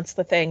where he wants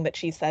the thing that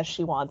she says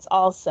she wants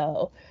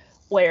also.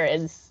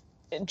 Whereas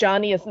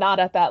Johnny is not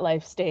at that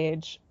life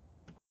stage.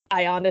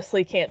 I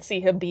honestly can't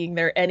see him being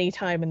there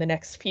anytime in the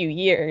next few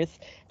years.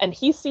 And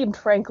he seemed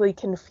frankly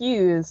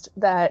confused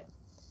that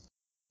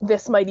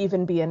this might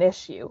even be an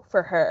issue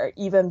for her,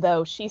 even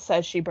though she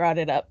says she brought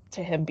it up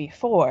to him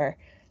before.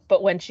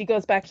 But when she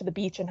goes back to the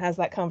beach and has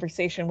that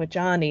conversation with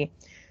Johnny,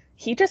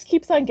 he just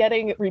keeps on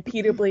getting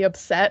repeatedly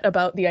upset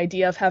about the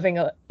idea of having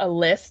a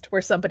list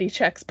where somebody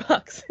checks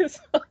boxes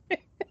on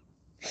it.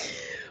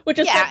 Which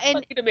is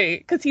funny to me,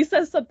 because he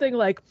says something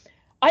like,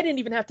 I didn't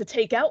even have to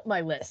take out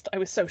my list. I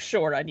was so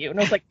short on you. And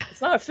I was like,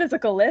 it's not a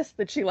physical list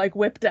that she like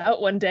whipped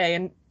out one day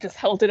and just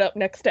held it up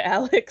next to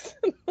Alex.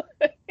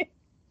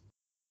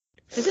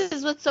 This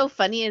is what's so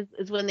funny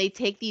is when they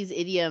take these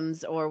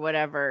idioms or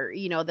whatever,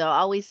 they'll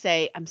always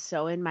say, I'm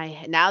so in my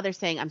head. Now they're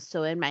saying I'm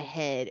so in my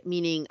head,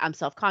 meaning I'm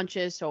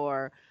self-conscious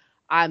or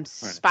I'm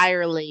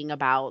spiraling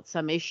about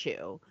some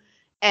issue.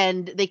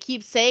 And they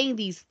keep saying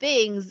these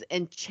things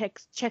and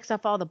checks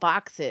off all the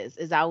boxes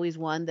is always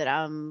one that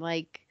I'm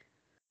like,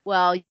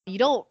 well,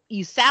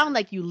 you sound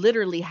like you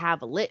literally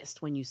have a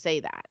list when you say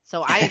that.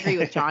 So I agree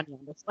with Johnny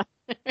on this one.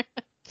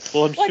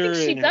 Well, I'm sure I think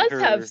she does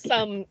have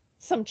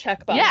some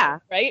check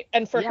boxes, right?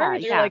 And for her,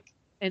 they're like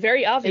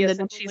very obvious,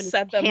 and she's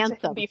said them to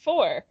him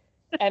before.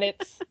 And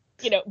it's,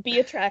 be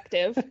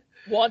attractive,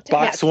 want to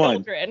have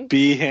children. 1,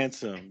 be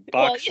handsome.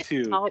 Box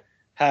 2,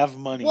 have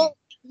money. Well,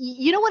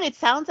 you know what it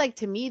sounds like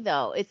to me,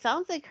 though? It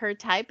sounds like her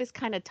type is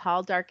kind of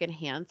tall, dark, and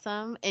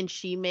handsome, and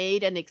she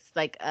made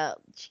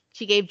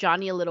she gave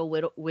Johnny a little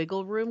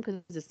wiggle room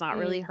because it's not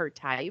really her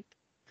type.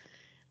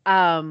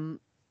 But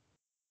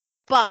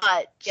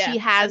she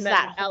has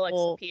that Alex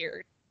whole...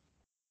 appeared.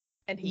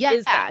 And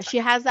she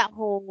has that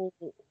whole,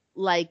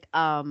 like,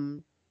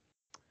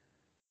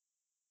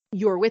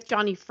 you're with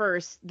Johnny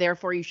first,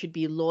 therefore you should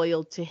be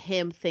loyal to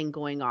him thing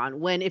going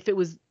on. When if it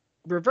was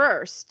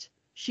reversed,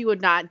 she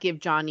would not give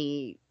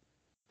Johnny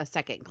a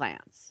second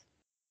glance.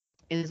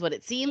 Is what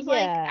it seems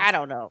like. I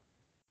don't know.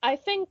 I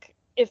think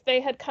if they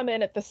had come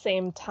in at the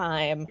same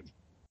time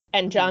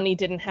and Johnny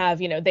didn't have,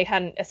 they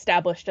hadn't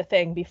established a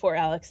thing before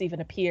Alex even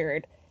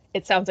appeared,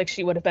 it sounds like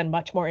she would have been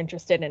much more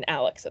interested in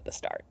Alex at the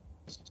start.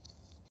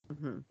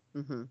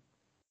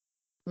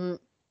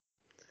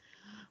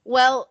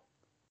 Well,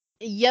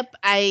 yep.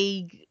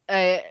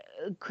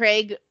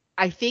 Craig,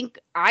 I think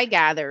I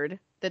gathered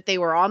that they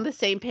were on the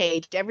same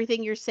page.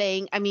 Everything you're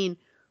saying, I mean,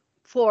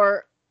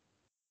 for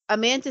a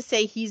man to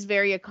say he's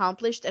very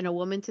accomplished and a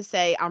woman to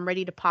say I'm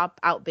ready to pop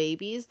out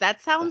babies,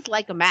 that sounds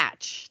like a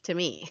match to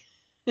me.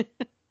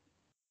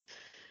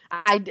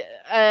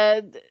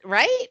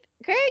 Right,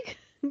 Craig?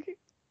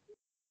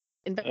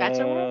 In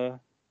Bachelor world?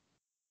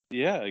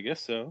 Yeah, I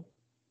guess so.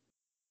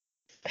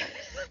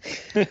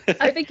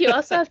 I think you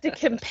also have to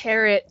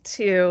compare it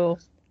to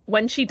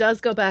when she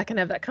does go back and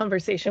have that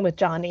conversation with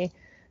Johnny.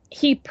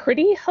 he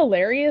pretty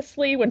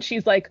hilariously, when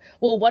she's like,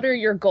 well, what are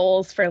your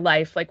goals for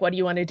life? Like, what do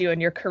you want to do in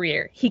your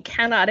career? He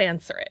cannot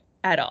answer it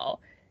at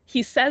all.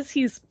 He says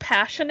he's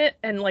passionate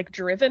and like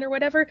driven or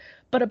whatever,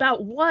 but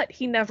about what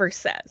he never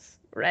says,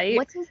 right?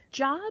 What's his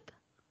job?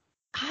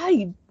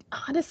 I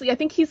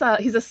think he's a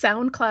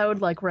SoundCloud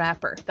like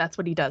rapper. That's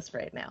what he does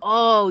right now.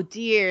 Oh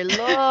dear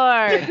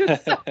Lord.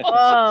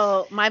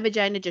 Oh, my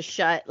vagina just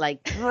shut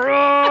like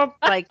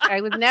I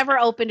was never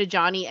open to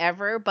Johnny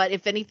ever, but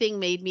if anything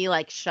made me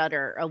like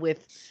shudder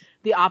with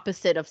the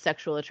opposite of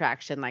sexual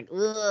attraction, like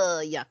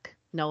ugh, yuck.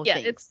 No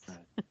thanks.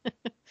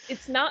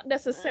 It's not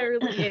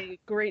necessarily a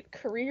great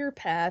career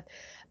path.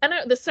 And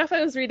the stuff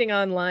I was reading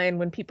online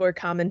when people were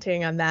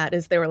commenting on that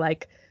is they were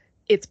like,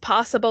 it's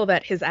possible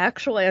that his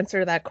actual answer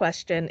to that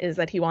question is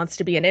that he wants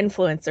to be an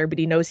influencer, but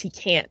he knows he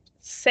can't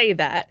say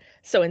that.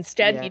 So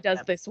instead he does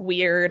this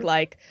weird,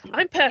 like,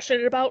 I'm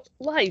passionate about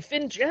life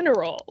in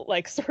general,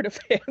 like sort of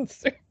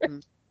answer.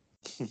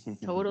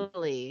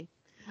 Totally.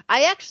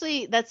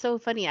 That's so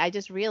funny. I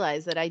just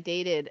realized that I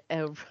dated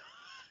a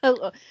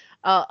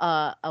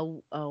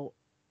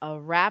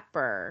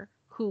rapper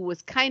who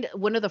was kind of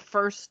one of the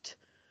first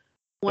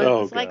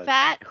ones like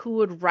that, who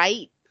would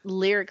write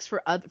lyrics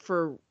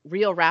for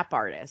real rap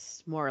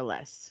artists, more or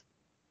less.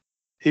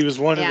 He was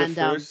one of the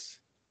first.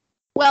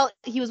 Well,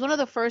 he was one of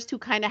the first who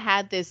kind of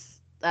had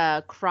this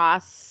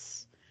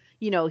cross.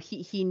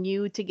 He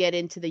knew to get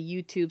into the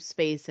YouTube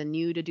space and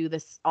knew to do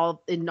this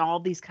all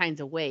these kinds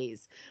of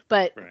ways.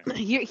 But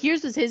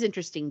here's was his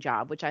interesting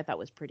job, which I thought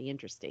was pretty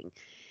interesting.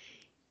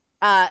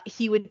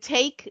 He would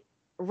take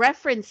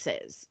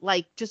references,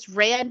 like just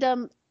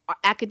random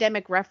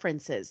academic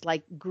references,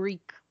 like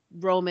Greek,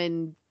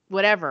 Roman,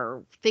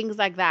 whatever, things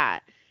like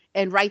that,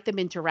 and write them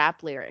into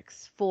rap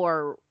lyrics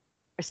for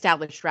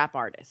established rap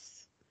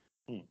artists.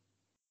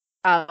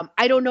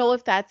 I don't know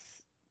if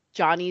that's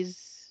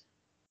Johnny's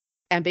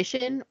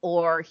ambition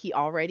or he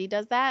already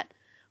does that,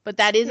 but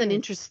that is an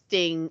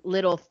interesting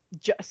little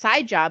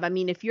side job. I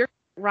mean, if you're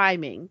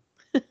rhyming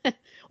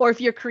or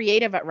if you're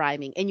creative at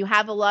rhyming and you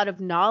have a lot of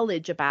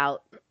knowledge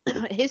about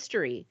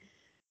history,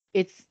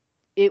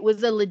 it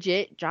was a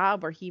legit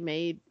job where he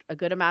made a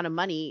good amount of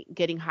money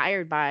getting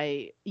hired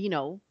by,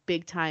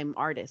 big time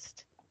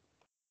artists.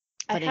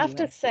 I have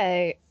to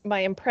say,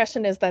 my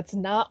impression is that's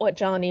not what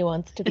Johnny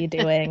wants to be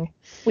doing.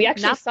 We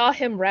actually saw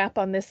him rap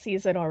on this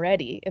season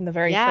already in the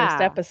very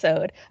first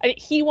episode. I mean,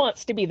 he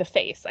wants to be the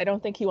face. I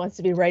don't think he wants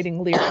to be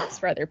writing lyrics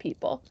for other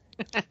people.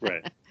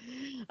 Right.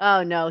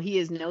 Oh, no, he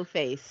is no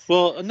face.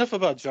 Well, enough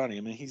about Johnny.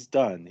 I mean, he's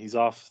done. He's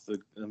off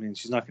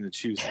she's not going to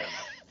choose him.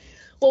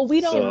 Well, we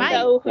don't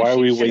know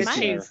who she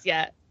should choose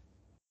yet.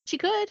 She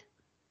could.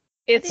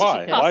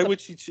 Why?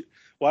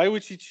 Why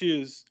would she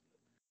choose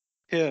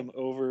him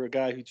over a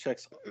guy who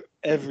checks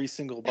every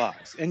single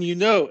box? And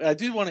I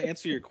do want to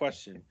answer your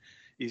question,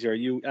 Easier.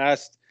 You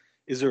asked,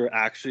 is there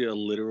actually a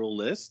literal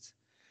list?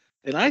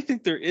 And I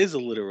think there is a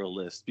literal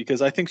list,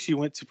 because I think she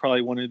went to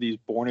probably one of these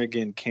born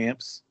again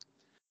camps,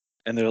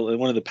 and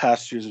one of the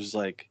pastors was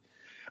like,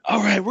 all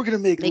right, we're going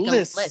to make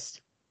lists. A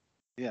list.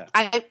 Yeah.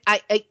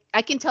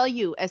 I can tell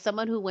you, as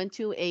someone who went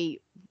to a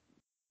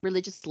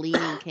religious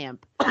leaning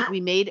camp, we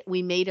made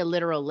a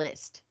literal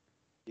list.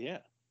 Yeah.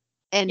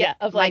 And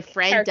of my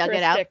friend dug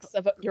it out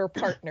of your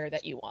partner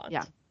that you want.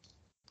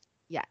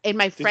 Yeah. And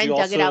my friend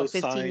dug it out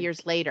 15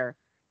 years later,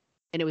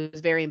 and it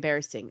was very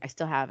embarrassing. I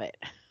still have it.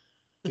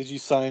 Did you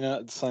sign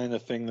a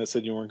thing that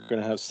said you weren't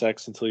going to have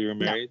sex until you were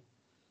married?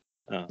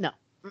 No.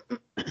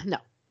 No.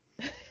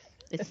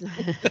 It's not.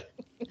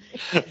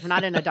 We're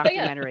not in a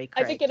documentary.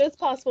 I think it is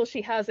possible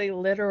she has a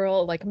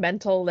literal, like,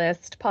 mental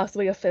list,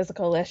 possibly a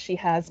physical list she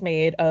has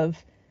made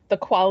of the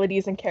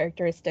qualities and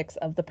characteristics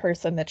of the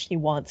person that she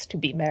wants to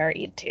be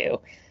married to.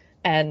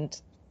 And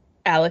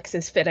Alex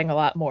is fitting a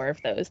lot more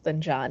of those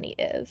than Johnny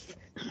is.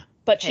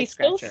 But she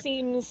still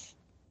seems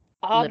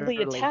oddly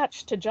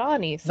attached to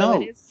Johnny.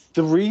 So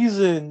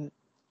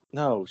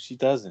No, she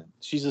doesn't.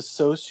 She's a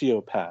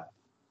sociopath.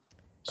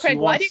 Craig,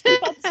 why do you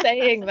keep on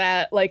saying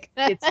that? Like,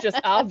 it's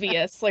just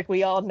obvious, like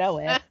we all know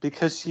it.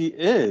 Because she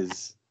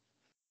is.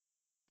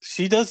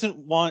 She's so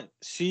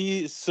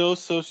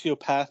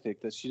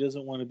sociopathic that she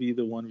doesn't want to be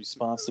the one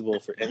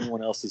responsible for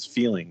anyone else's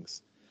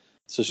feelings.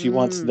 So she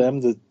wants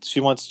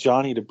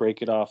Johnny to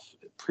break it off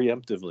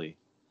preemptively.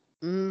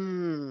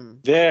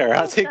 There,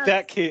 I'll take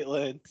that,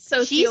 Caitlin.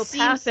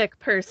 Sociopathic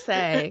per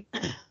se.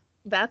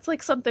 That's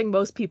like something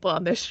most people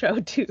on this show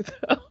do,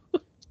 though.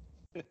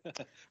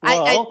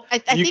 Well, I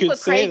think you could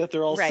say that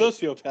they're all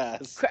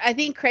sociopaths. I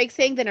think Craig's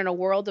saying that in a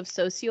world of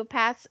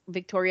sociopaths,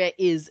 Victoria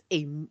is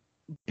a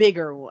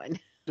bigger one.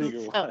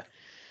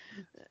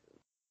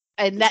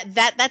 And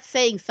that's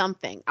saying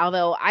something.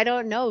 Although I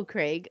don't know,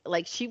 Craig.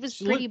 Like, she was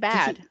pretty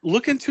bad.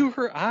 Look into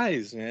her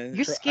eyes, man.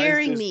 You're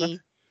scaring me.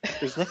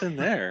 There's nothing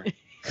there.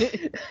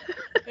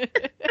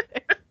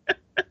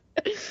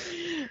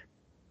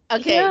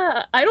 Okay.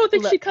 Yeah, I don't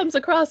think she comes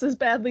across as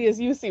badly as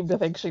you seem to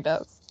think she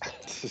does.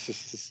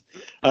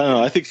 I don't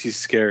know. I think she's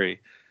scary.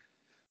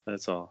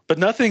 That's all. But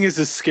nothing is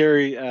as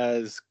scary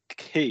as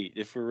Kate,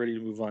 if we're ready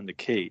to move on to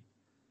Kate.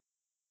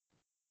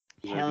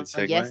 Hell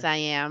yes, I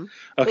am.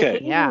 Okay.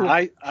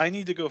 Yeah. I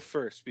need to go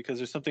first because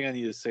there's something I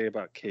need to say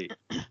about Kate.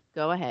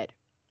 Go ahead.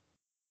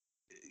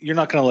 You're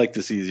not going to like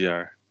this,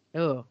 EZR.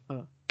 Oh.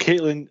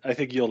 Caitlin, I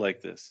think you'll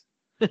like this.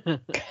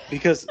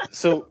 Because,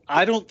 so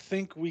I don't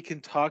think we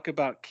can talk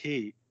about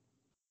Kate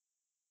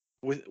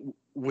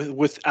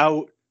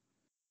without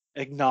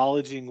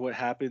acknowledging what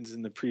happens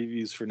in the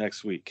previews for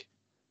next week.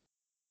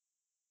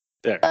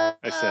 There, I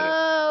said it.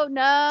 Oh,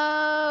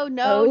 no.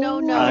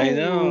 I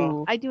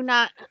know. I do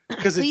not.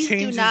 Because it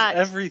changes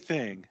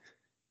everything.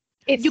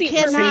 You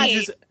cannot.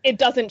 It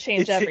doesn't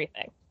change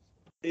everything.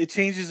 It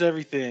changes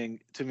everything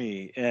to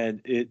me,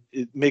 and it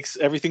makes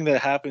everything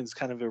that happens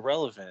kind of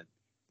irrelevant.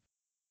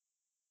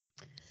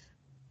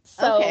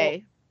 So,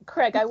 okay.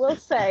 Craig, I will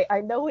say,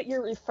 I know what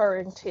you're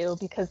referring to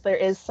because there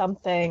is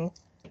something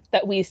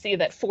that we see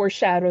that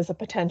foreshadows a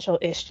potential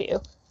issue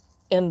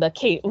in the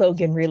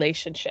Kate-Logan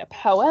relationship.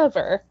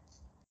 However,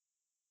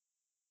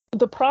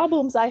 the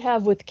problems I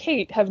have with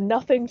Kate have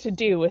nothing to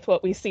do with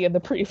what we see in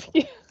the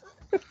preview.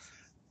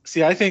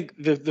 See, I think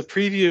the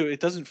preview, it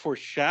doesn't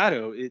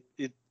foreshadow.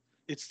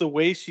 It's the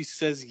way she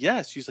says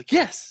yes. She's like,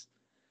 yes,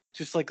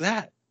 just like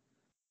that.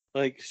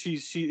 Like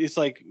it's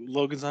like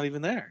Logan's not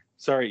even there.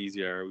 Sorry,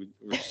 EZR.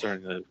 We're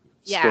starting to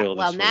spoil this.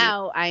 Well,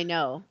 now I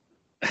know.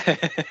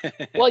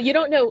 Well, you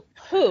don't know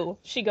who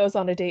she goes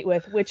on a date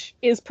with, which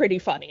is pretty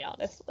funny,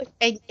 honestly.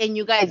 And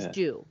you guys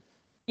do.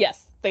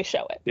 Yes, they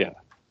show it. Yeah.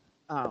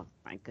 Oh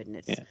my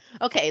goodness. Yeah.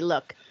 Okay,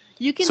 look.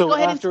 You can go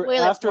ahead and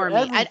spoil it for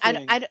me.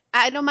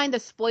 I don't mind the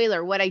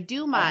spoiler. What I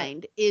do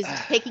mind is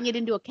taking it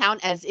into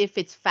account as if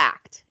it's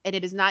fact, and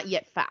it is not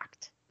yet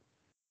fact.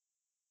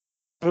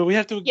 But we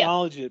have to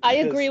acknowledge it. I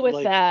agree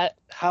with that.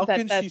 How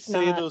can she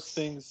say those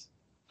things?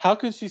 How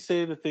can she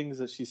say the things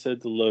that she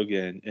said to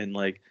Logan and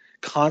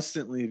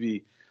constantly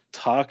be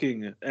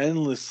talking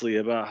endlessly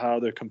about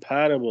how they're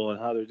compatible and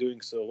how they're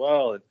doing so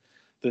well, and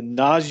the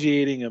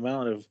nauseating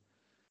amount of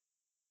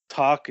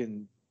talk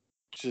and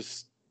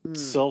just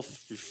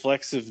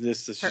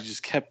self-reflexiveness that she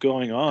just kept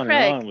going on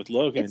and on with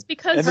Logan. It's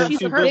because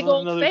she's a big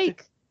old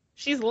fake.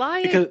 She's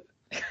lying.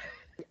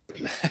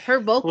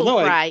 Her vocal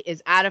fry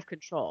is out of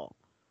control.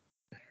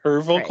 Her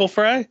vocal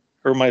fry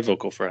or my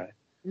vocal fry?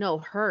 No,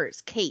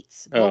 hers.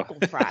 Kate's vocal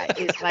fry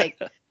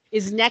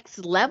is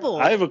next level.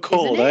 I have a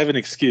cold. I have an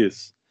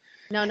excuse.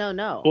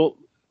 No.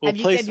 We'll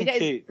play some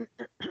Kate.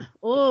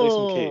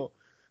 Oh.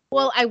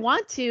 Well, I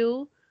want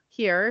to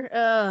hear.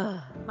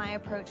 My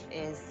approach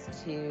is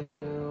to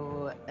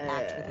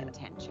act with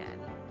intention.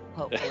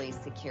 Hopefully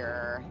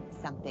secure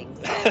something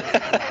to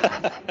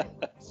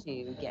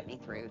get me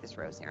through this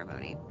rose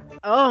ceremony.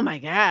 Oh my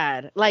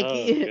God.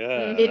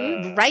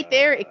 It right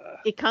there,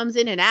 it comes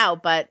in and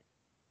out, but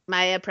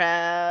my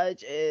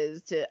approach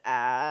is to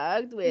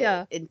act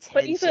with intention.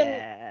 But even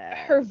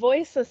her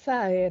voice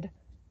aside,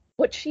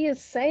 what she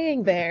is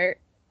saying there,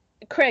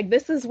 Craig,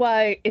 this is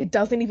why it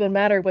doesn't even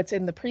matter what's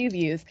in the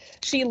previews.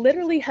 She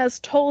literally has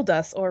told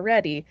us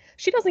already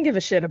she doesn't give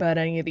a shit about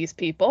any of these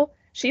people.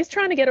 She's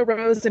trying to get a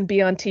rose and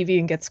be on TV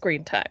and get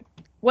screen time.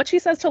 What she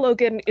says to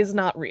Logan is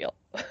not real.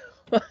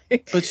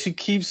 But she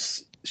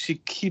keeps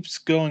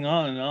going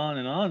on and on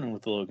and on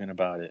with Logan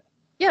about it.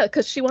 Yeah,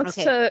 because she wants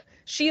to.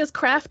 She is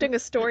crafting a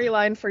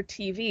storyline for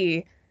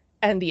TV,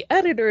 and the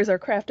editors are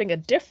crafting a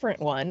different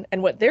one.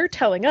 And what they're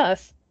telling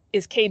us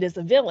is Kate is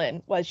a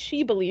villain, while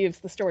she believes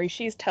the story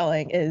she's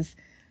telling is,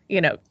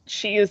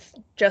 she is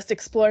just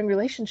exploring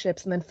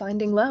relationships and then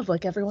finding love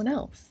like everyone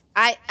else.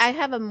 I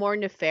have a more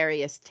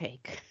nefarious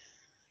take.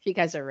 If you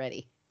guys are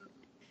ready,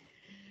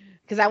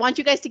 because I want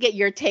you guys to get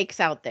your takes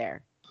out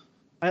there.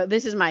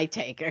 This is my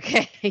take,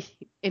 okay?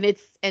 and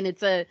it's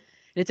a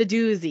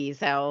doozy.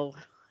 So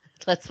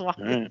let's watch.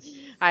 Right.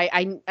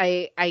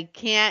 I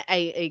can't.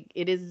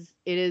 It is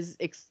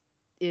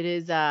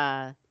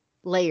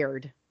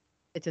layered,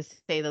 to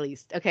say the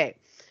least. Okay,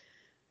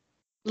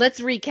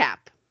 let's recap.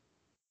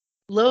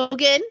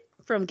 Logan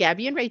from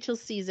Gabby and Rachel's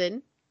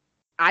season,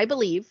 I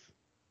believe.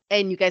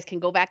 And you guys can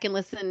go back and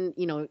listen,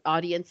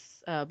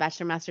 audience,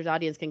 Bachelor Masters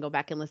audience can go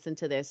back and listen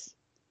to this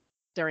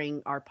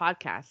during our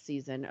podcast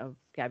season of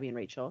Gabby and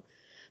Rachel,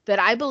 that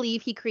I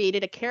believe he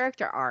created a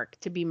character arc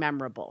to be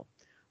memorable,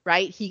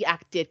 right? He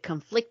acted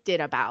conflicted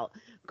about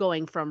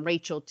going from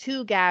Rachel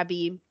to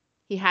Gabby.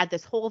 He had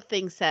this whole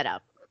thing set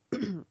up.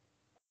 And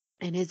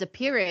his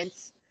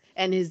appearance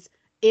and his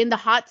in the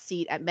hot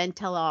seat at Men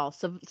Tell All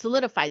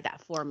solidified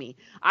that for me.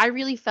 I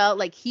really felt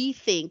like he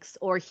thinks,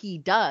 or he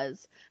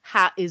does,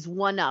 is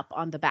one up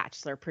on the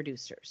Bachelor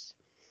producers.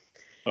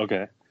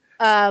 Okay.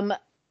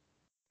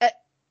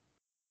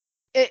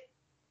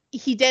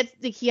 He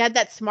had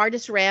that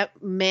smartest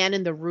man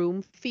in the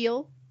room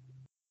feel,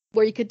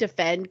 where you could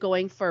defend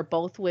going for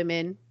both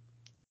women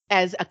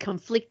as a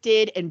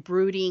conflicted and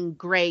brooding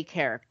gray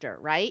character,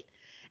 right?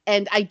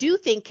 And I do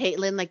think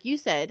Caitlin, like you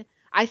said,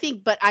 I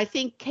think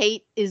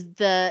Kate is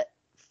the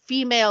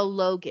female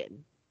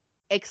Logan,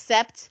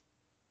 except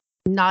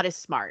not as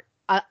smart.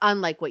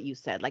 Unlike what you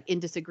said, like in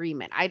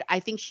disagreement. I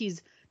think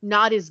she's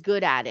not as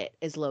good at it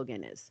as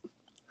Logan is.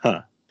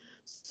 Huh.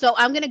 So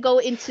I'm going to go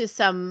into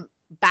some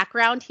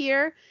background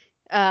here.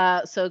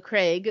 So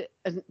Craig,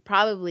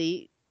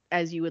 probably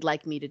as you would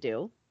like me to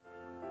do.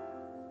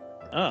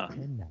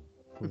 And now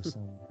for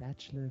some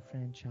Bachelor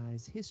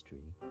franchise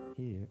history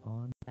here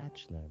on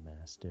Bachelor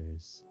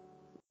Masters.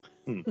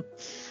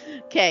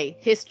 Okay,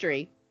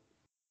 history.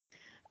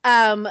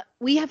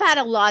 We have had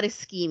a lot of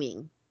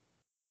scheming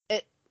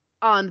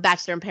on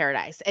Bachelor in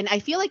Paradise, and I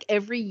feel like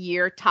every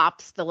year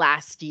tops the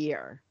last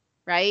year,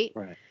 right?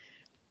 Right.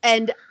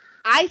 And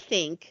I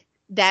think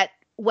that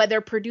whether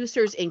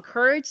producers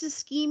encourage the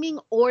scheming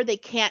or they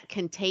can't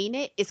contain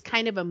it is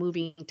kind of a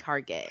moving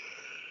target.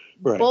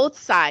 Right. Both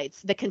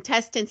sides, the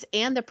contestants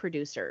and the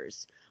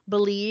producers,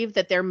 believe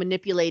that they're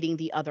manipulating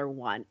the other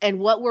one. And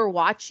what we're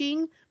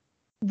watching,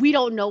 we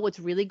don't know what's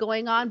really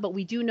going on, but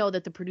we do know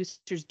that the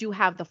producers do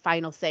have the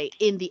final say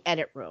in the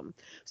edit room.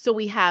 So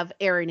we have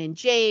Aaron and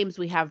James,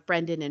 we have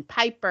Brendan and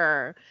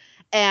Piper,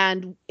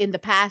 and in the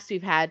past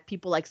we've had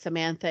people like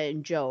Samantha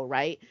and Joe,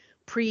 right?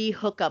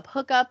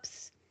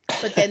 Hookups,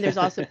 but then there's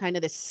also kind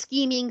of this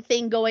scheming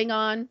thing going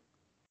on.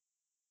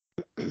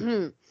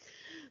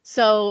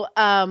 So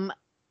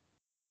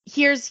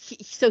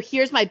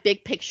here's my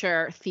big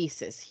picture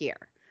thesis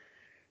here.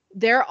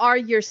 There are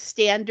your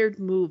standard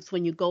moves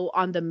when you go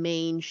on the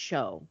main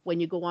show, when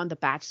you go on The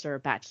Bachelor or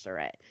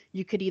Bachelorette.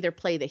 You could either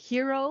play the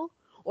hero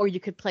or you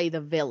could play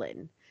the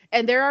villain.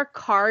 And there are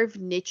carved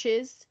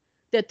niches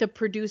that the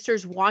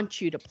producers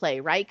want you to play,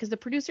 right? Because the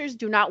producers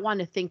do not want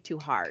to think too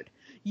hard.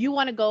 You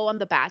want to go on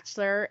The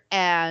Bachelor,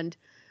 and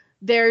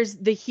there's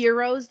the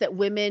heroes that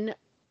women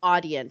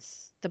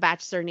audience, the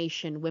Bachelor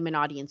Nation women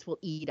audience will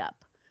eat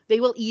up. They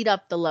will eat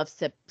up the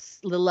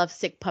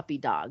lovesick puppy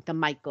dog, the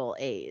Michael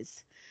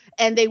A's.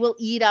 And they will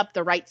eat up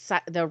the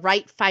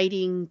right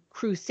fighting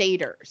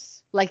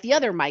crusaders, like the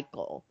other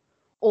Michael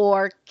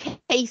or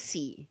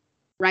Casey,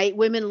 right?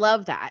 Women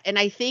love that. And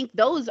I think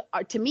those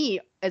are, to me,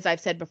 as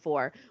I've said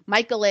before,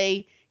 Michael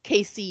A.,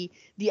 Casey,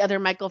 the other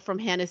Michael from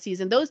Hannah's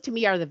season, those to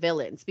me are the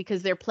villains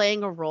because they're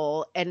playing a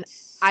role and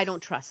I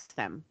don't trust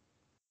them.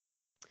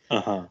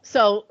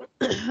 So,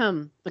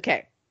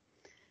 okay.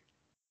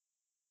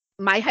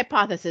 My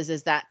hypothesis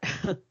is that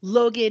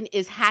Logan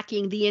is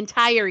hacking the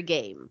entire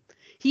game.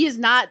 He is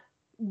not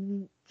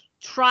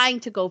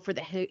trying to go for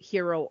the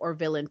hero or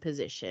villain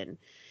position.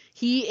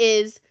 He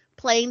is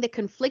playing the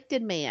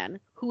conflicted man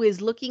who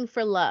is looking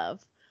for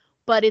love.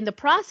 But in the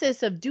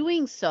process of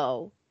doing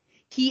so,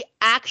 he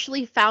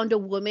actually found a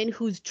woman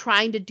who's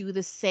trying to do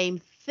the same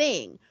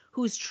thing,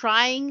 who's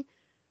trying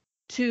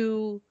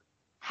to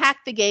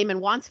hack the game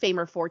and wants fame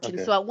or fortune.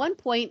 Okay. So at one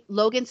point,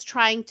 Logan's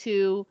trying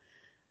to,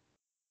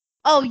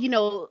 I'm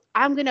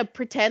going to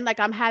pretend like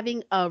I'm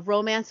having a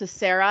romance with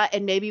Sarah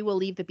and maybe we'll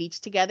leave the beach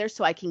together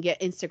so I can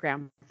get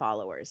Instagram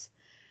followers.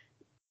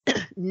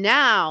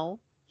 Now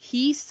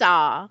he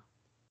saw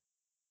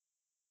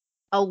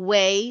a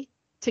way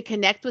to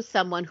connect with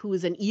someone who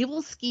is an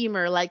evil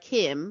schemer like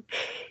him,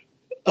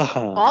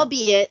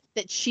 albeit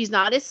that she's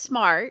not as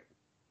smart.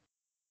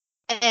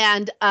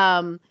 And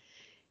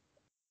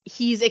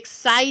he's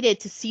excited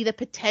to see the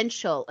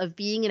potential of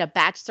being in a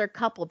Bachelor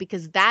couple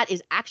because that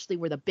is actually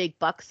where the big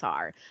bucks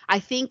are. I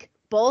think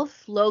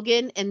both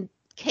Logan and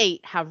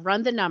Kate have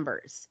run the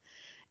numbers.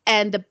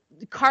 And the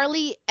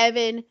Carly,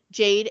 Evan,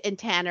 Jade, and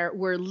Tanner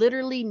were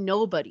literally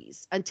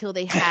nobodies until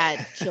they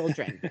had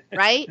children,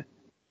 right?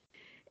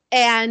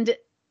 And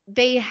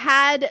they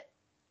had,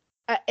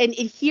 and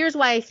here's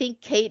why I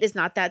think Kate is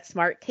not that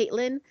smart,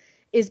 Caitlin,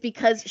 is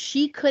because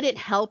she couldn't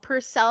help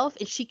herself,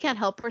 and she can't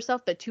help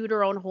herself but toot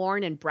her own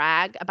horn and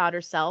brag about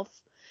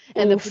herself.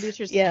 And the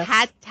producers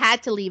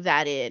had to leave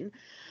that in.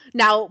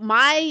 Now,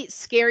 my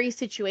scary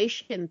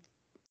situation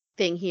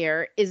thing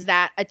here is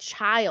that a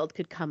child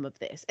could come of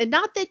this. And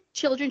not that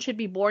children should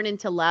be born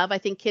into love. I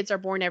think kids are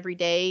born every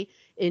day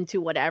into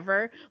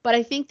whatever. But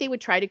I think they would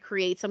try to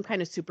create some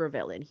kind of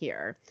supervillain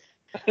here.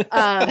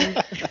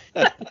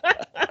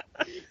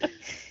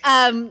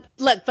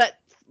 Look, but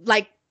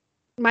like,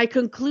 my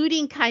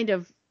concluding kind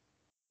of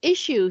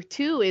issue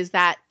too is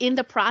that in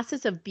the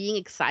process of being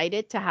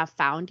excited to have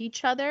found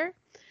each other,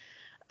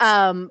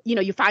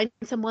 you find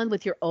someone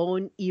with your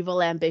own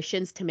evil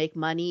ambitions to make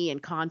money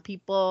and con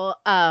people.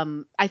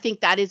 I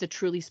think that is a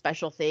truly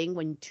special thing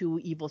when two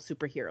evil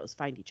superheroes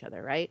find each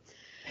other, right?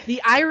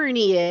 The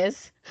irony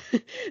is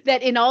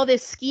that in all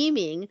this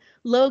scheming,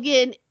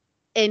 Logan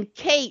and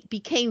Kate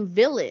became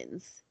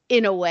villains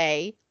in a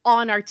way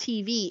on our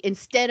TV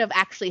instead of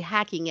actually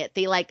hacking it.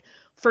 They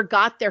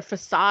forgot their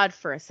facade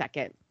for a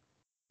second.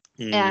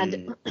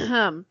 And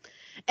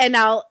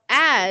I'll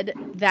add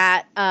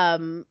that,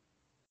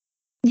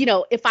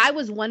 if I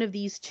was one of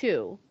these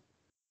two,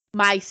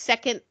 my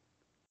second,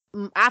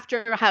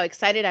 after how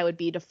excited I would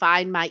be to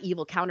find my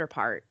evil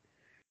counterpart,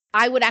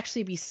 I would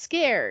actually be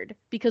scared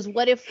because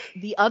what if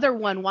the other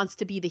one wants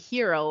to be the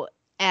hero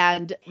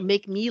and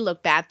make me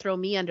look bad, throw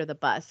me under the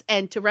bus?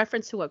 And to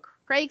reference to what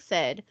Craig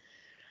said,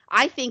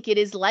 I think it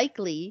is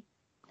likely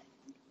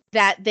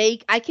that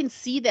I can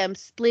see them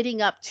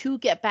splitting up to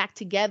get back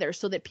together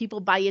so that people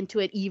buy into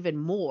it even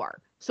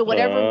more. So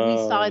whatever we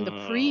saw in the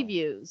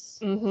previews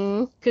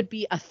could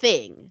be a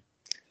thing.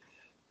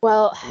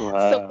 Well,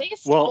 Wow. so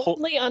based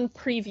only on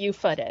preview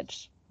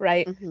footage,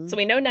 right? Mm-hmm. So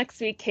we know next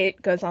week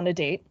Kate goes on a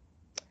date.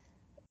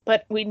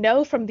 But we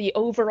know from the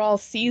overall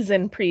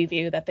season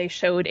preview that they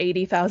showed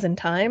 80,000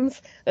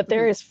 times that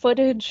there is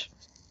footage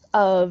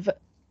of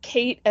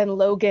Kate and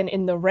Logan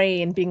in the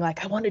rain being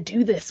like, I want to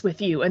do this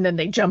with you. And then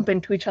they jump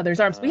into each other's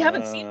arms. We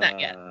haven't seen that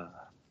yet.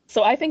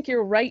 So I think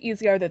you're right,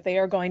 EZR, that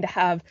they're going to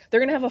have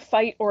a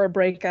fight or a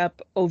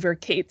breakup over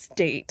Kate's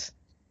date.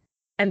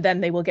 And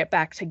then they will get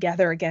back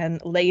together again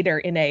later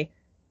in a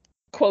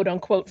quote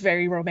unquote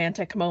very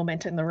romantic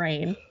moment in the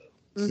rain.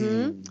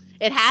 Mm-hmm.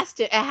 It has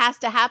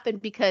to happen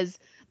because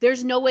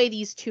there's no way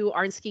these two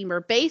aren't schemer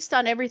based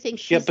on everything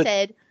she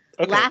said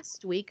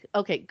last week.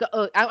 Okay,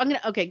 go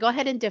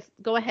ahead and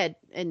go ahead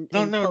and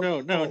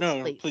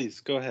no, please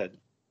go ahead.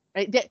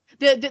 Right,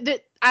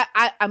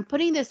 I'm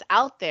putting this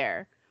out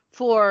there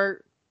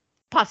for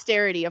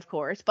posterity, of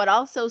course, but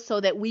also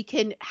so that we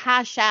can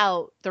hash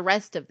out the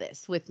rest of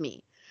this with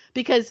me,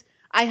 because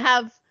I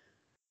have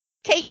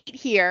Kate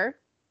here.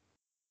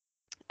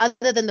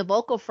 Other than the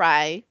vocal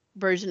fry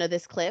version of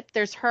this clip,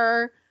 there's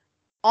her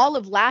all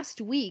of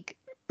last week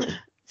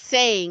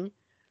saying,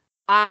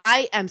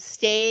 I am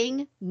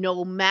staying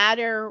no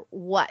matter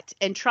what,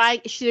 and trying.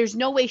 There's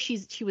no way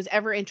she was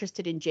ever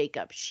interested in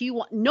Jacob.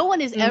 No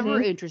one is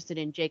ever interested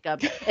in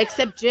Jacob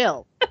except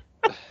Jill.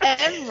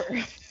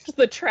 Ever.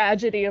 The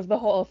tragedy of the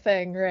whole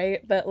thing,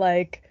 right? That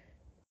like.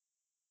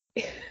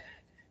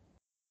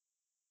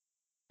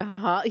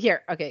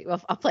 Here, okay.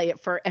 Well, I'll play it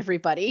for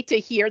everybody to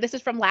hear. This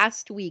is from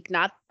last week,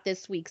 not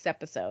this week's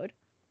episode.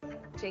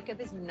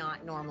 Jacob is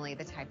not normally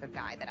the type of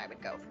guy that I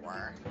would go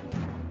for.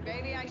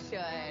 Maybe I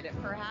should.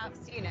 Perhaps,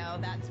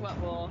 that's what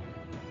will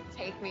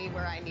take me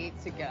where I need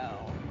to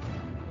go.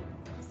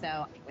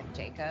 So with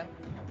Jacob,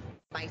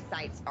 my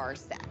sights are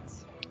set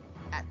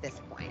at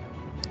this point.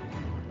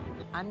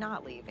 I'm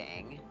not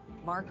leaving.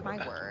 Mark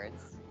my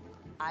words.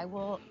 I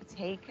will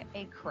take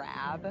a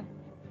crab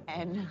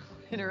and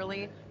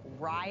literally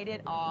ride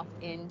it off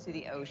into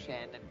the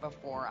ocean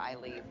before I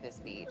leave this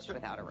beach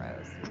without a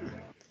rose.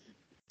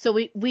 So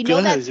we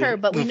know that's her,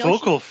 but we know the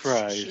vocal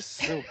fry is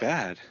so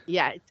bad.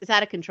 Yeah, it's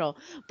out of control.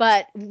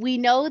 But we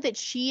know that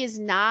she is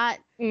not.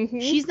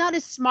 She's not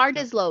as smart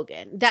as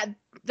Logan.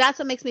 That's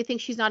what makes me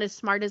think she's not as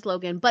smart as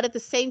Logan. But at the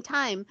same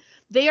time,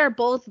 they are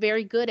both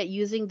very good at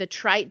using the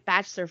trite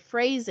Bachelor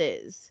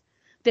phrases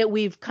that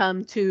we've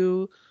come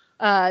to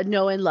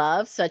know and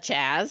love, such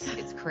as.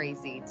 It's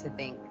crazy to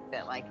think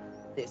that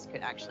this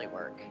could actually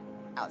work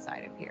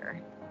outside of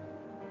here.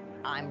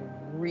 I'm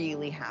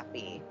really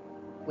happy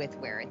with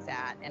where it's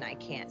at, and I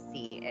can't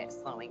see it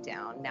slowing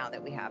down now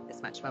that we have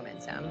this much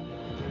momentum.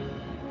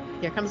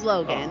 Here comes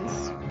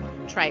Logan's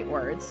trite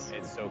words.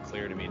 It's so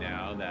clear to me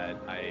now that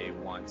I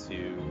want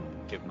to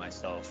give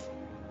myself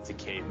to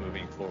Kate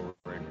moving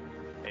forward.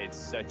 It's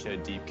such a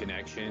deep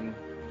connection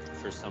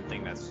for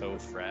something that's so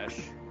fresh.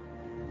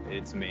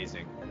 It's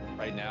amazing.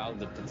 Right now,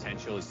 the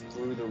potential is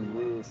through the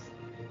roof.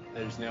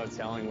 There's no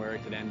telling where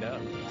it could end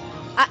up.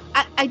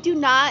 I do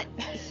not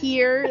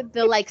hear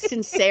the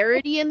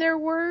sincerity in their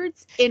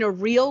words in a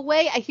real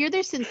way. I hear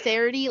their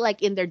sincerity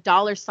in their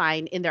dollar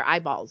sign in their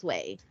eyeballs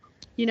way.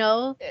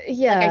 Yeah.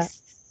 I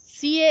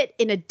see it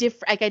in a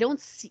different. I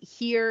don't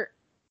hear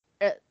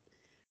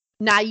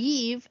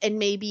naive and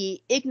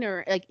maybe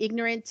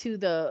ignorant to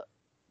the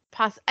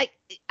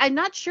I'm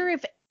not sure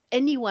if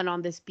anyone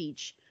on this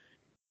beach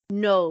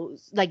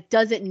knows,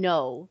 doesn't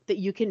know that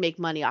you can make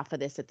money off of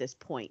this at this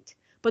point.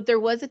 But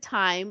there was a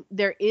time,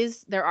 there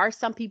are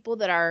some people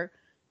that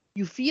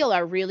you feel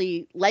are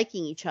really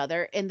liking each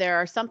other. And there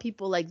are some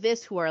people like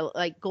this who are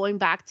going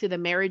back to the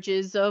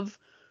marriages of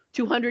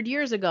 200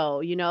 years ago.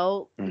 You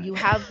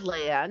have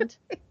land.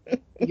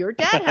 Your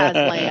dad has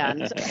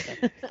land.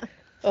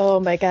 Oh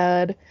my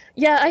God.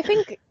 Yeah, I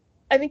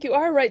think you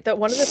are right that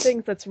one of the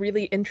things that's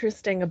really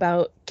interesting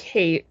about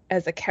Kate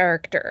as a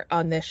character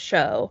on this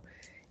show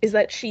is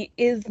that she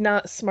is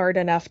not smart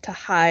enough to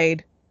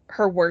hide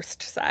her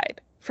worst side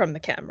from the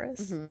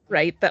cameras,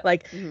 right?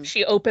 That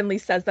she openly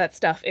says that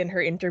stuff in her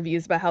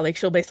interviews about how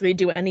she'll basically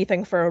do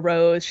anything for a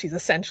rose. She's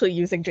essentially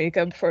using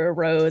Jacob for a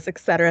rose,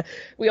 etc.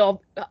 We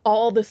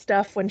all the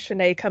stuff when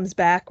Shanae comes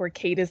back where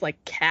Kate is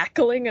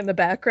cackling in the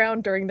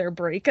background during their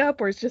breakup,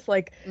 where it's just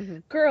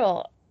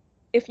girl,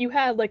 if you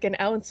had an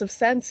ounce of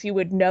sense, you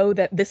would know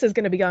that this is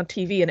going to be on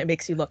TV and it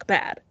makes you look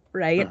bad,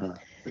 right?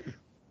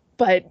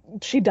 But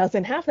she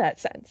doesn't have that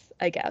sense,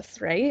 I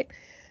guess, right?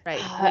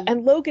 Right.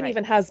 And Logan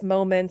even has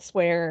moments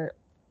where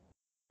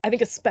I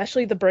think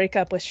especially the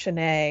breakup with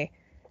Shanae,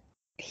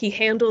 he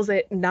handles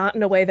it not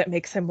in a way that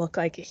makes him look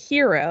like a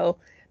hero,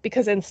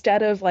 because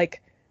instead of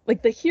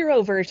the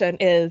hero version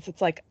is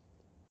it's I'm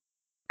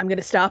going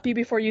to stop you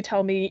before you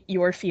tell me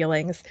your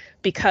feelings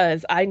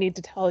because I need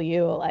to tell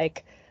you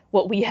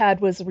what we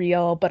had was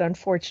real, but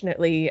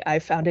unfortunately I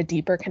found a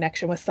deeper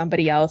connection with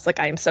somebody else.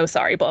 I am so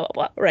sorry, blah,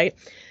 blah, blah, right?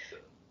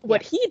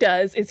 What he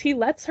does is he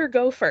lets her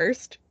go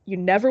first. You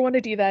never want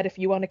to do that if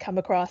you want to come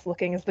across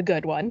looking as the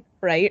good one,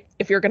 right?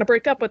 If you're going to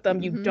break up with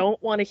them, you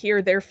don't want to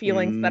hear their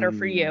feelings that are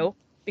for you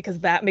because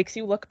that makes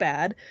you look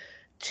bad.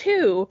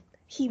 2,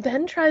 he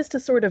then tries to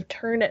sort of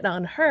turn it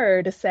on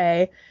her to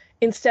say,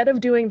 instead of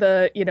doing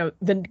the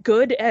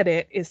good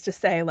edit is to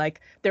say,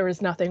 like, there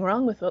was nothing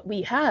wrong with what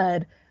we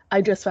had.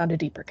 I just found a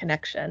deeper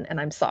connection and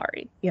I'm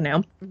sorry,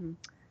 Mm-hmm.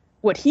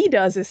 What he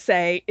does is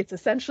say it's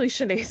essentially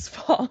Shanae's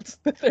fault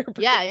that they're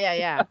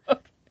Yeah.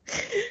 up.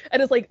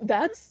 And it's like,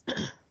 that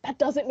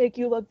doesn't make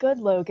you look good,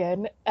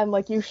 Logan. And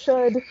like,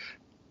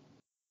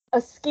 a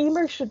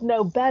schemer should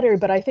know better,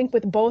 but I think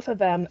with both of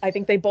them, I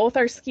think they both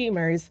are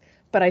schemers,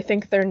 but I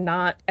think they're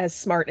not as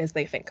smart as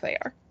they think they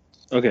are.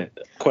 Okay,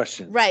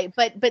 question. Right,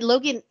 but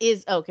Logan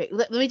is okay.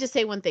 Let me just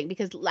say one thing,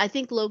 because I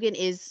think Logan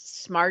is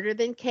smarter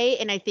than Kate,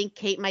 and I think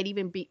Kate might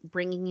even be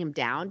bringing him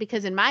down,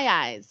 because in my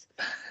eyes,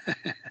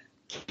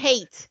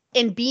 Kate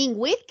and being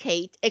with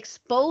Kate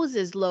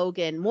exposes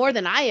Logan more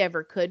than I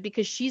ever could,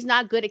 because she's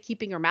not good at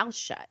keeping her mouth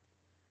shut.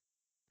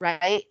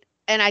 Right?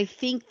 And I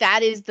think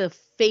that is the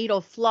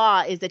fatal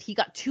flaw, is that he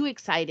got too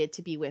excited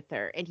to be with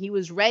her, and he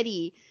was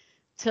ready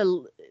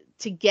to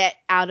get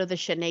out of the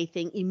Shanae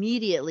thing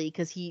immediately,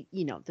 because he,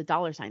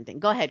 the $sign thing.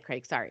 Go ahead,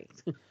 Craig. Sorry.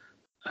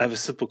 I have a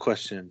simple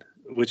question,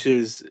 which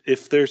is,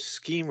 if they're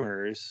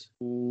schemers,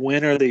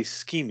 when are they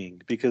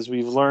scheming? Because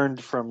we've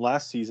learned from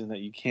last season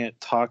that you can't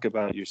talk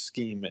about your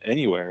scheme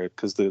anywhere,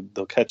 because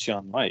they'll catch you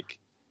on mic.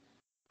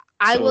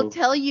 I will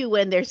tell you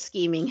when they're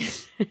scheming.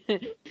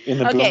 In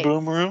the boom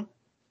boom room?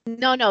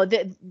 No,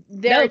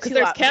 because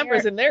there's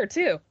cameras in there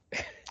too.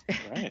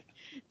 Right.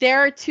 There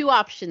are 2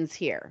 options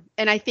here,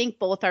 and I think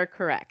both are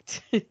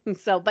correct.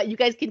 But you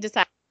guys can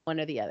decide one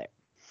or the other.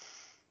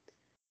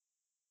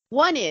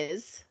 One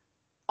is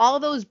all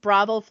those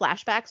Bravo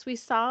flashbacks we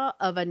saw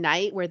of a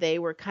night where they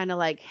were kind of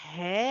like,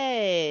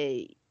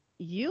 hey,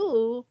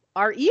 you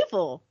are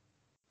evil.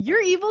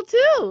 You're evil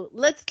too.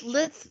 Let's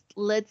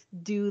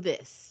do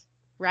this,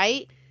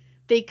 right?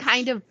 They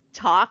kind of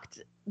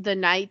talked the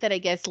night that I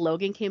guess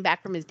Logan came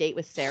back from his date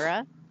with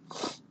Sarah.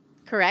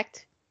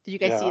 Correct? Did you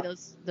guys see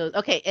those?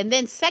 Okay. And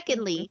then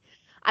secondly,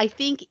 I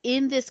think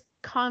in this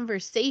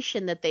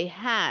conversation that they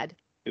had,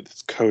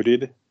 it's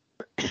coded.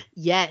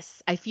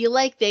 Yes. I feel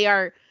like they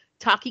are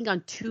talking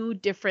on 2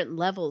 different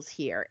levels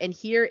here. And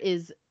here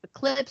is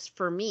clips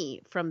for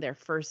me from their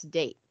first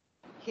date.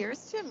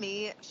 Here's to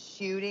me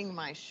shooting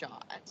my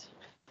shot.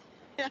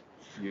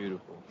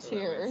 Beautiful.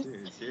 Cheers.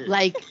 Cheers.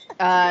 Like,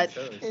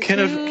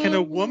 can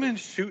a woman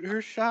shoot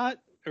her shot,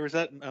 or is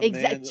that a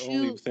man's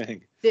only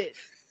thing?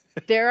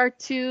 There are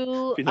 2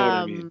 you know what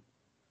I mean.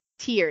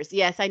 tiers.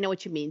 Yes, I know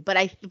what you mean, but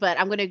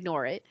I'm going to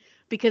ignore it,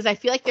 because I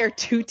feel like there are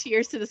 2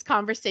 tiers to this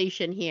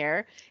conversation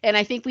here, and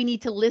I think we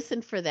need to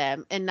listen for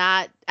them and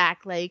not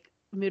act like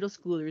middle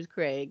schoolers,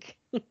 Craig.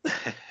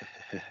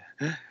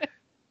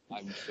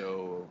 I'm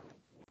so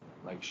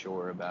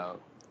sure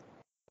about.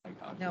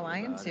 No, I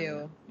am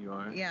too. You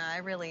are? Yeah, I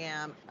really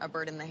am. A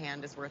bird in the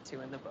hand is worth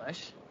 2 in the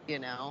bush,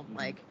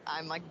 Mm-hmm.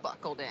 I'm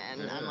buckled in.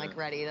 Yeah. I'm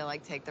ready to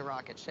take the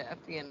rocket ship,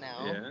 Yeah.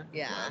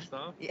 Blast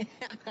off? Yeah.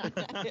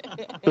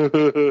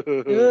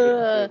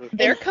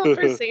 Their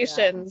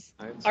conversations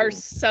are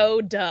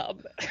so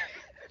dumb.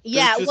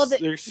 Yeah,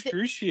 they're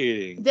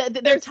excruciating.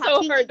 They're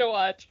so hard to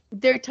watch.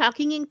 They're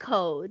talking in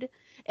code,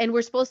 and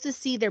we're supposed to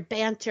see their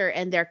banter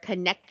and their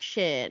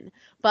connection,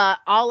 but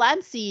all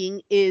I'm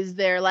seeing is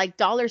their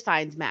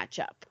 $signs match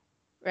up,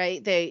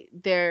 right?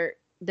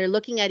 They're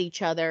looking at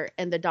each other,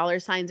 and the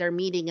 $signs are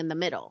meeting in the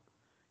middle,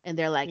 and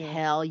they're like,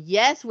 hell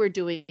yes, we're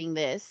doing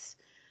this.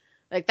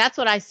 That's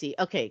what I see.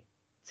 Okay,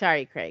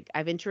 sorry, Craig,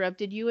 I've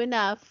interrupted you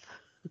enough.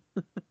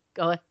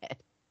 Go ahead.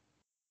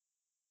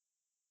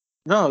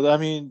 No, I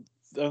mean,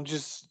 I'm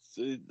just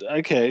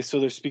okay. So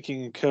they're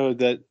speaking in code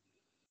that,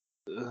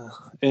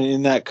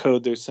 in that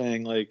code, they're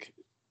saying it's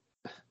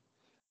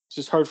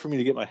just hard for me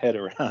to get my head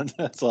around.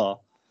 That's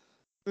all.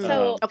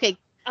 So okay,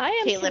 I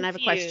am Caitlin, I have a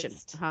question.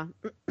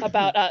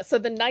 About so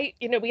the night,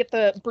 we get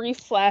the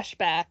brief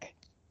flashback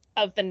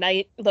of the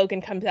night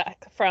Logan comes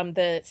back from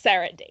the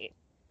Sarah date.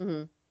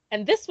 Mm-hmm.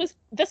 And this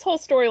whole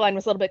storyline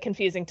was a little bit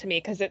confusing to me,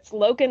 because it's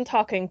Logan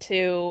talking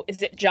to,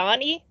 is it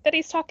Johnny that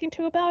he's talking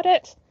to about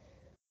it?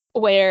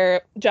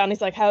 Where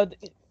Johnny's like, how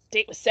the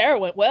date with Sarah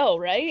went well,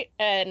 right?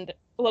 And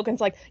Logan's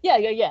like,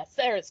 yeah,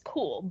 Sarah's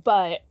cool,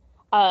 but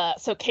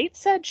so Kate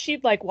said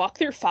she'd walk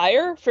through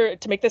fire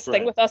to make this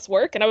thing with us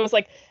work, and I was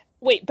like,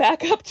 wait,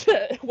 back up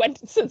to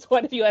since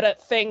when have you had a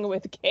thing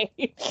with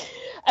Kate?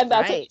 And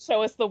that's when they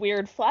show us the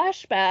weird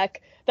flashback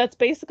that's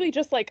basically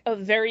just a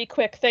very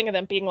quick thing of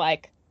them being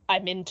like,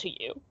 I'm into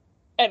you.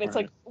 And it's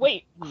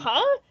wait,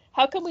 huh?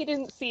 How come we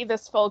didn't see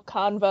this full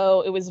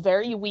convo? It was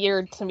very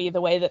weird to me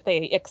the way that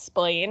they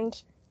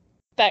explained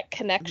that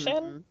connection.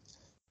 Mm-hmm.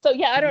 So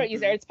yeah, I don't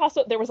know, it's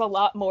possible there was a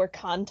lot more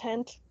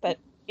content that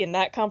in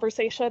that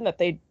conversation that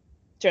they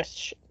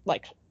just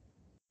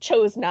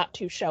chose not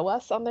to show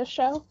us on this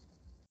show.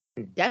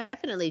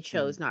 Definitely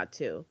chose not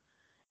to.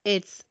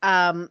 It's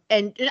and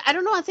I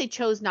don't know how to say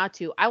chose not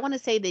to. I want to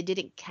say they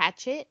didn't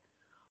catch it,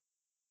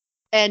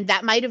 and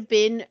that might have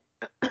been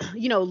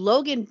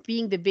Logan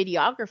being the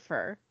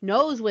videographer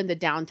knows when the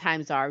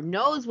downtimes are,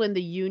 knows when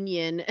the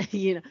union,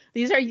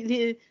 these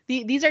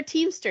are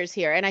Teamsters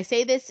here. And I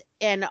say this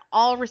in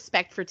all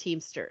respect for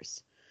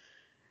Teamsters.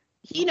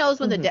 He knows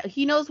when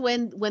he knows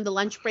when the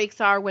lunch breaks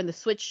are, when the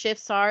switch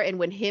shifts are, and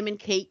when him and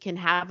Kate can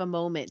have a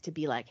moment to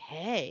be like,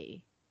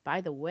 hey,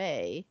 by the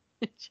way,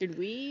 should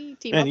we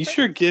team up? Man, you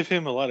sure give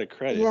him a lot of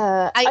credit.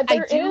 Yeah, I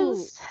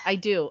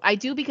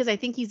do because I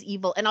think he's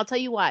evil, and I'll tell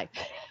you why.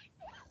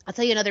 I'll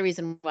tell you another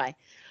reason why.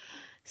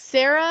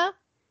 Sarah,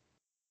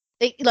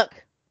 look,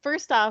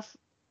 first off,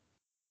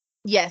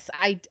 yes,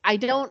 I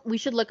don't, we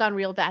should look on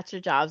Real Bachelor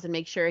Jobs and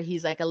make sure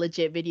he's like a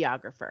legit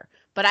videographer.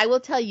 But I will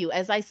tell you,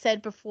 as I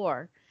said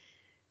before,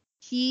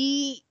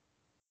 him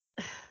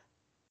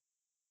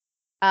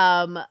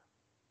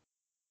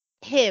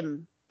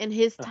and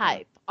his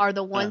type are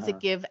the ones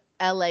that give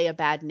LA a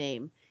bad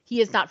name.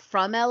 He is not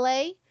from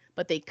LA,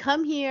 but they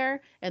come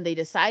here and they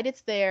decide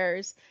it's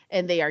theirs,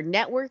 and they are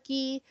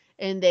networky,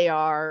 and they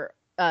are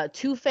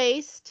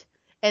two-faced,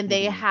 and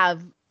they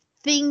have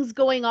things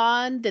going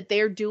on that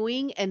they're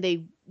doing, and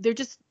they're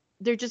just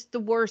the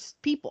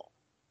worst people.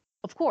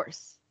 Of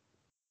course.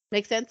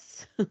 Make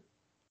sense?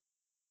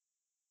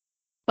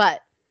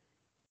 But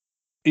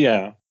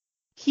yeah,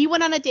 he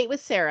went on a date with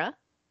Sarah.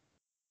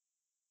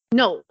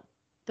 No,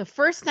 the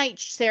first night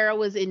Sarah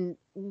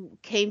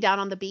came down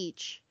on the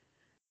beach,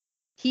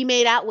 he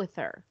made out with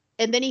her.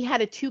 And then he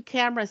had a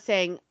 2-camera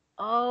saying,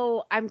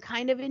 oh, I'm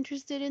kind of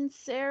interested in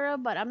Sarah,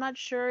 but I'm not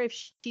sure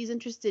if she's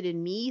interested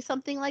in me,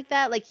 something like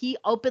that. Like, he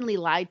openly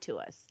lied to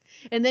us.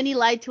 And then he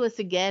lied to us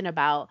again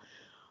about,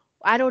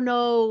 I don't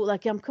know,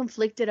 like, I'm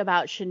conflicted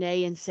about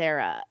Shanae and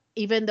Sarah,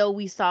 even though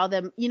we saw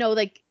them,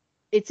 like,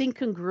 it's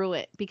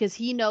incongruent because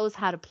he knows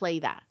how to play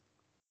that.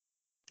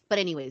 But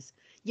anyways,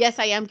 yes,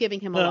 I am giving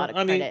him a lot of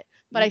credit,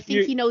 but I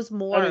think he knows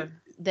more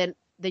than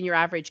your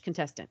average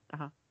contestant.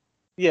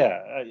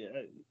 Yeah,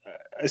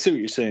 I see what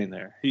you're saying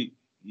there.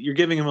 You're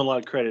giving him a lot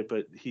of credit,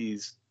 but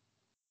he's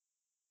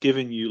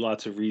giving you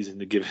lots of reason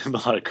to give him a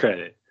lot of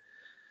credit.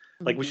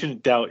 Like, we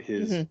shouldn't doubt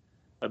his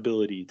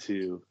ability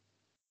to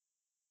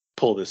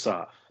pull this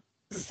off.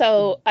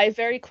 So I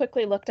very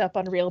quickly looked up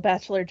on Real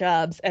Bachelor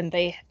Jobs, and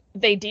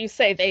they do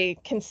say they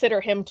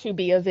consider him to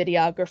be a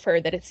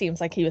videographer, that it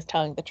seems like he was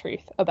telling the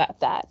truth about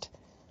that.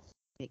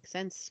 Makes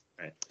sense.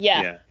 Right.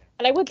 Yeah.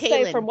 And I would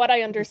say, from what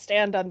I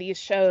understand on these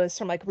shows,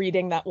 from like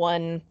reading that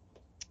one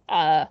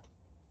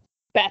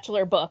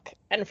Bachelor book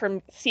and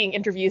from seeing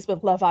interviews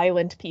with Love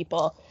Island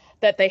people,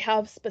 that they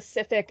have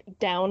specific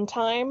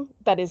downtime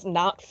that is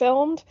not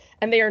filmed,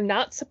 and they are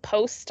not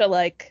supposed to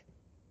like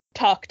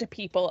talk to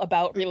people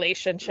about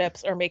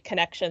relationships or make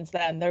connections.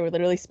 Then they're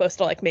literally supposed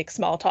to like make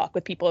small talk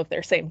with people of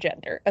their same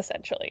gender,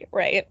 essentially,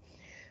 right?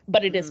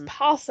 But it is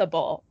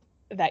possible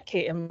that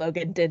Kate and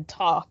Logan did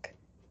talk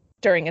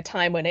during a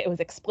time when it was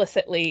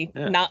explicitly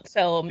not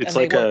filmed, and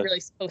like they weren't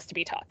really supposed to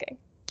be talking.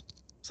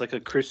 It's like a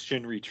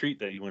Christian retreat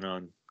that you went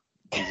on,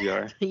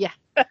 BZR. Yeah,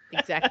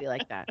 exactly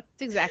like that.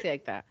 It's exactly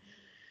like that.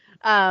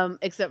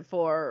 Except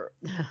for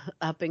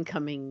up and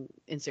coming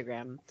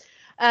Instagram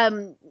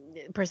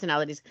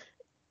personalities.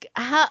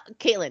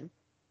 Caitlin.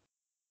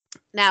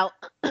 Now,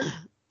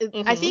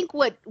 I think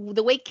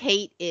the way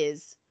Kate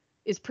is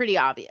pretty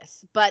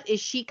obvious, but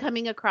is she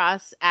coming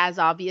across as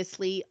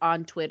obviously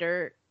on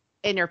Twitter?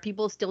 And are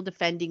people still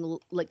defending,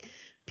 like,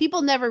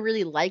 people never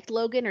really liked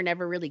Logan or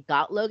never really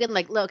got Logan?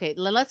 Like, okay,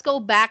 let's go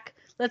back.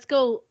 Let's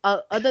go,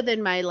 other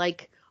than my,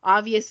 like,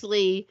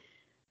 obviously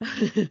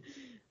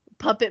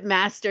puppet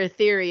master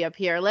theory up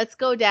here. Let's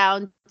go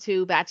down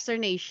to Bachelor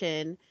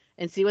Nation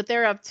and see what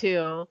they're up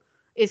to.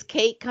 Is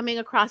Kate coming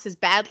across as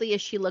badly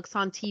as she looks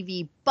on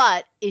TV,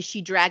 but is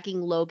she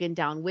dragging Logan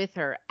down with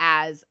her,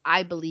 as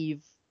I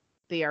believe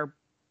they are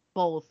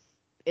both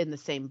in the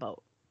same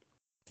boat?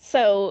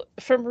 So,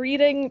 from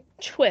reading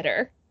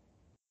Twitter,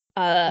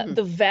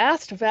 the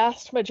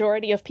vast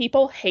majority of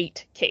people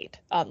hate Kate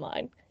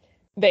online.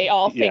 They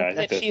all think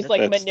that she's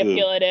like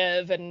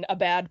manipulative and a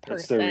bad person.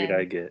 That's the read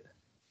I get.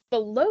 The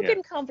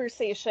Logan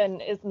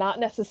conversation is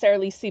not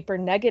necessarily super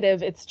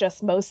negative. It's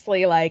just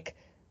mostly like,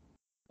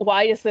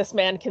 why is this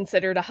man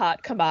considered a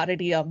hot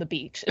commodity on the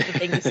beach? Is the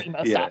thing you see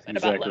most often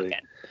about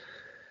Logan.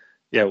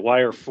 Yeah, why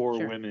are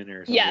 4 women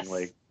or something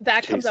like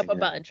that comes up a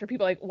bunch. Or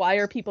people like, why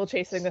are people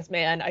chasing this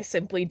man? I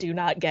simply do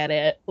not get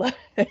it.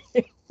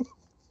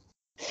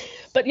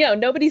 But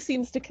nobody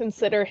seems to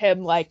consider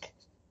him like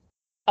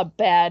a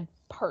bad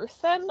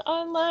person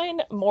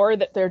online. More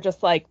that they're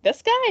just like,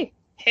 this guy,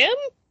 him.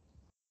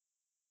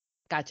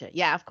 Gotcha.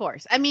 Yeah, of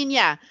course. I mean,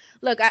 yeah.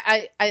 Look,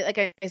 I like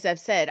I've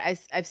said, I've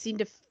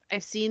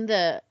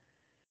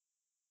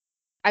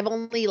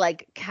only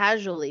like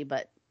casually,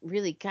 but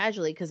really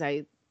casually, because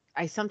I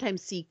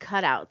sometimes see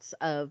cutouts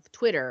of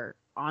Twitter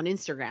on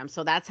Instagram.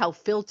 So that's how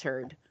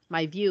filtered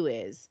my view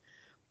is.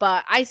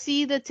 But I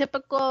see the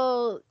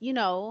typical,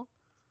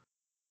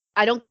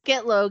 I don't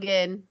get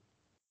Logan.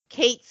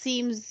 Kate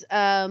seems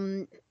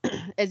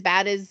as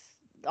bad as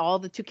all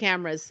the 2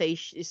 cameras say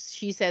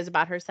she says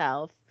about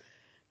herself.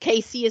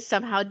 Casey is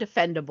somehow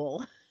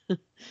defendable.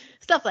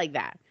 Stuff like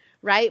that.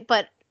 right?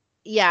 But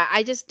yeah,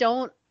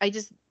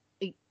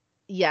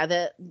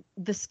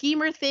 the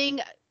schemer thing,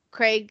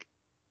 Craig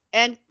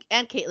and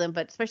Caitlin,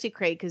 but especially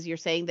Craig, because you're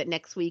saying that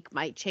next week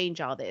might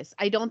change all this.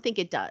 I don't think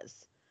it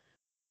does.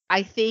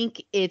 I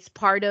think it's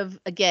part of,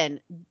 again,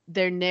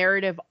 their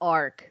narrative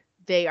arc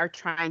they are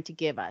trying to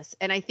give us.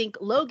 And I think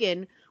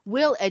Logan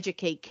will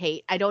educate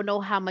Kate. I don't know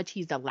how much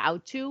he's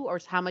allowed to or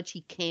how much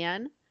he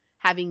can,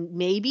 having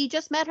maybe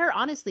just met her.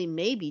 Honestly,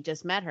 maybe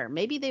just met her.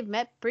 Maybe they've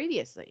met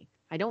previously.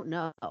 I don't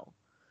know.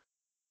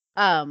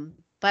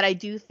 But I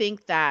do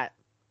think that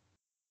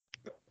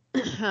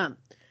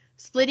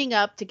splitting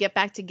up to get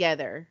back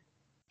together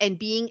and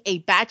being a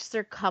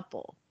bachelor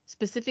couple,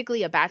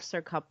 specifically a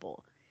bachelor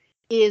couple,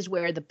 is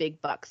where the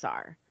big bucks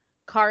are.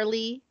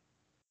 Carly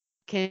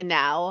can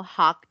now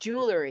hawk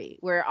jewelry,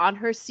 where on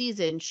her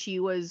season she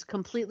was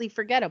completely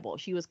forgettable.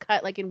 She was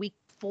cut like in week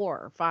 4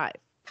 or 5.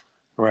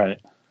 Right.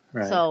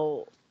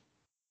 So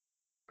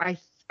I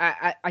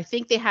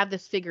think they have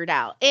this figured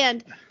out,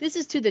 and this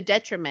is to the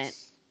detriment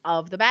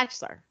of The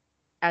Bachelor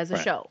as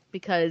a show,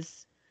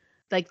 because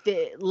like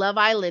the Love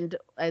Island,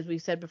 as we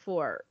said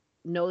before,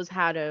 knows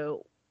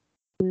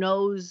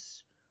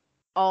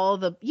all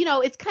the,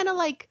 it's kind of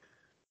like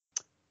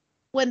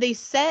when they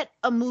set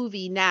a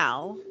movie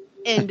now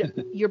and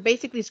you're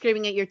basically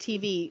screaming at your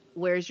TV,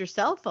 where's your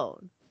cell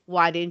phone?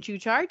 Why didn't you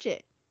charge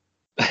it?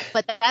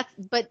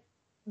 But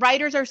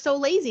writers are so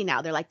lazy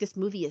now. They're like, this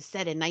movie is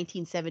set in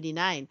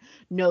 1979.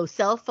 No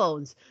cell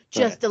phones,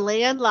 just a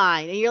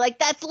landline. And you're like,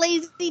 that's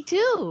lazy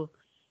too.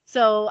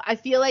 So I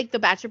feel like the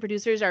Bachelor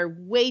producers are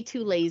way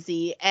too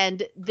lazy,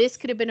 and this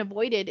could have been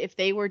avoided if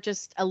they were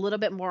just a little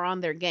bit more on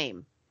their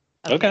game.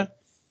 Okay.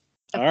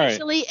 All right.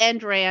 Officially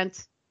end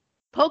rant.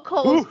 Poke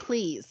holes,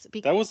 please.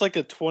 That was like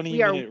a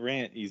 20-minute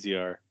rant,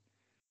 EZR.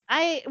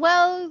 I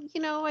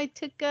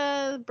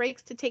took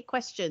breaks to take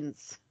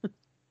questions.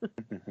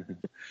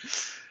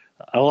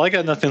 I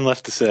got nothing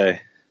left to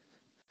say.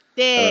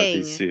 Dang.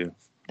 About these two.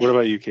 What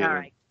about you, Caitlin? All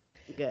right.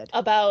 Good.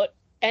 About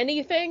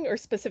anything, or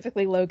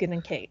specifically Logan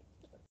and Kate?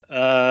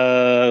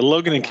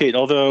 Logan and Kate,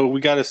 although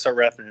we got to start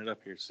wrapping it up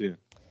here soon.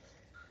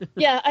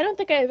 Yeah, I don't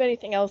think I have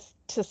anything else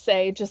to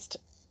say. Just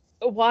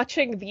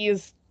watching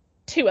these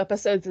 2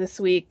 episodes this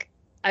week,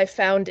 I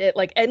found it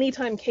like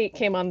anytime Kate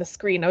came on the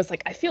screen, I was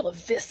like, I feel a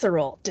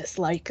visceral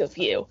dislike of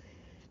you.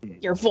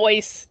 Your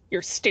voice,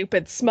 your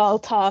stupid small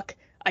talk.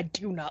 I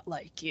do not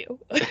like you.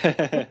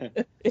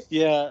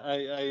 Yeah,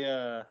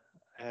 I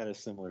had a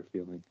similar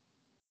feeling.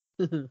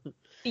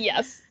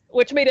 Yes,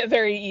 which made it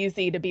very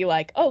easy to be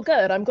like, oh,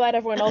 good. I'm glad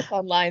everyone else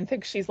online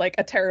thinks she's like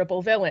a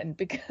terrible villain,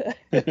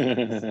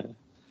 because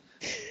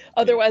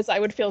otherwise I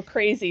would feel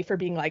crazy for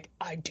being like,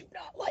 I do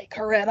not like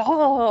her at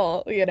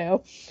all,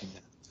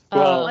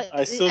 Well,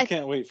 I still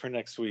can't wait for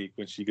next week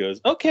when she goes,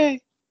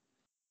 okay.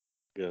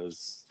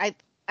 I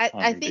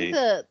think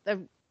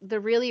the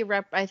really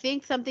I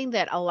think something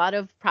that a lot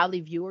of probably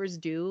viewers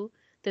do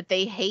that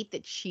they hate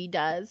that she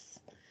does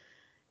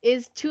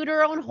is toot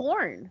her own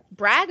horn,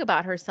 brag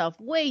about herself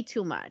way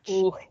too much.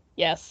 Ooh,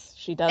 yes,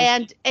 she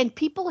does. And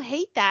people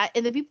hate that,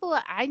 and the people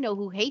I know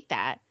who hate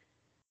that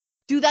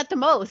do that the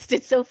most.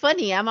 It's so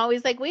funny. I'm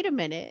always like, wait a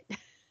minute,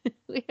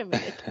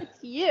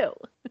 it's you.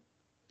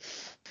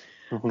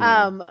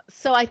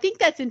 So I think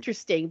that's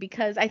interesting,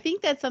 because I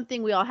think that's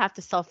something we all have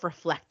to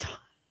self-reflect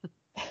on.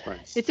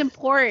 Right. It's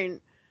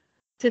important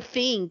to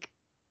think,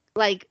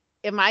 like,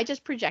 am I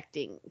just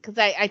projecting? Because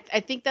I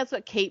think that's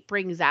what Kate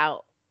brings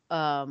out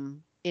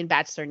in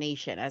Bachelor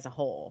Nation as a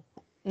whole.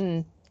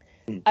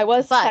 I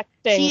was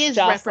texting she is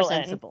Jocelyn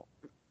representable.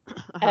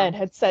 And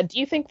had said, do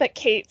you think that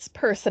Kate's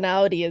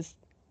personality is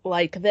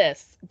like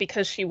this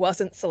because she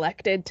wasn't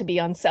selected to be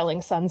on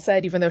Selling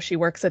Sunset, even though she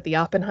works at the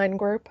Oppenheim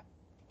Group?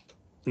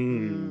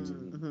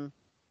 Mm-hmm.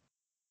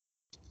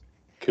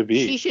 Could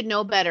be. She should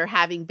know better,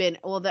 having been.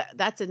 Well,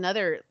 that's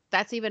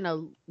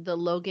even the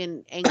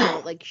Logan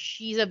angle. Like,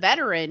 she's a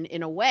veteran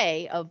in a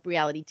way of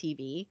reality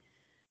TV,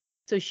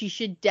 so she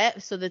should.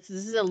 So this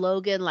is a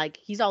Logan, like,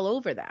 he's all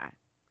over that,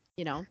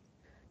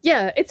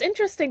 Yeah, it's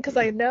interesting because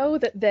I know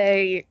that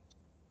they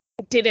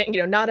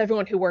didn't. Not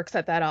everyone who works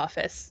at that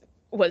office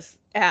was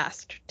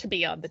asked to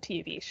be on the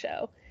TV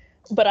show.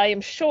 But I am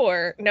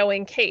sure,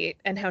 knowing Kate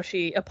and how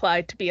she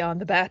applied to be on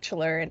The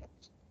Bachelor and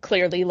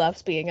clearly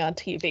loves being on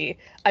TV,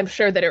 I'm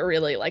sure that it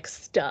really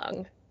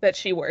stung that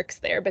she works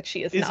there, but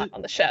she is not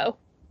on the show.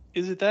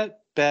 Is it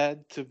that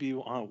bad to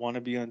want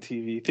to be on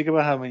TV? Think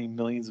about how many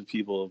millions of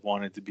people have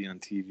wanted to be on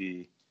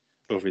TV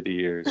over the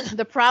years.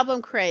 The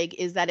problem, Craig,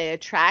 is that it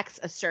attracts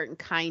a certain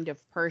kind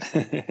of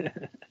person.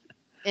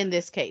 In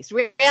this case,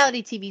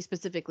 reality TV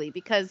specifically,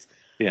 because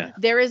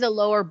there is a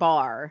lower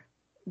bar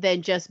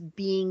than just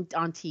being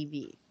on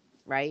TV,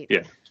 right?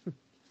 Yeah.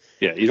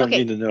 You don't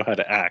need to know how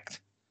to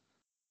act.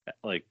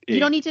 You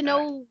don't need to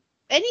know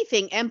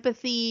anything,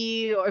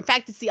 empathy, or in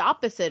fact, it's the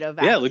opposite of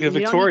acting. Yeah, look at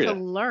Victoria. You don't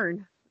need to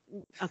learn.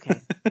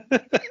 Okay.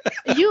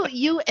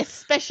 you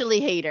especially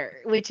hate her,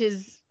 which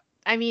is,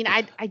 I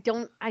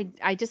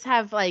just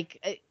have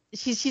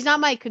she's not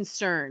my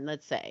concern,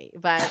 let's say,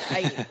 but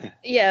I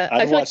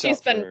feel like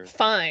she's been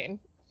fine.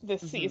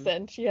 this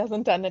season. She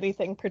hasn't done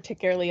anything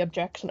particularly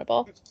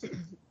objectionable.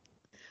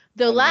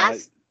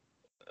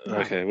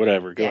 Okay,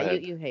 whatever. Go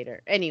ahead. You hate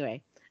her.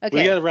 Anyway. Okay.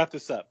 We got to wrap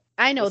this up.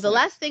 I know.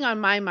 Last thing on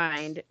my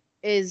mind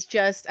is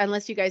just,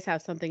 unless you guys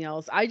have something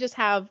else, I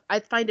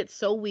find it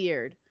so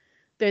weird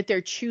that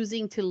they're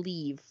choosing to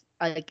leave.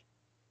 Like,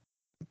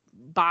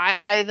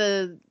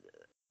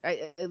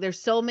 there's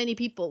so many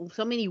people,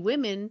 so many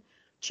women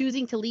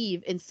choosing to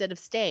leave instead of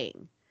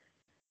staying.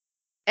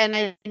 And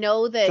I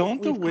know that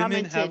don't the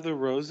women have the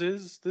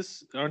roses?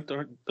 Aren't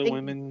the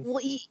women?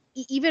 Well,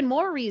 even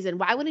more reason.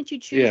 Why wouldn't you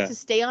choose to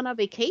stay on a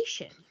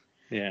vacation?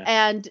 Yeah.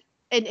 And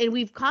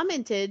we've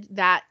commented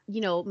that,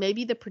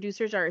 maybe the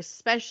producers are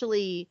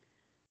especially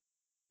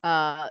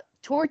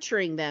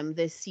torturing them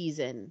this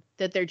season,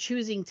 that they're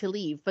choosing to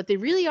leave, but they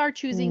really are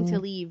choosing to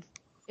leave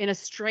in a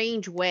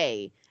strange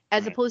way,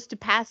 as opposed to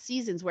past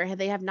seasons where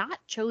they have not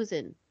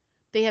chosen.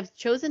 They have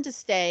chosen to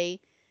stay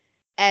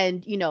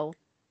and,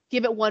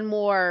 give it one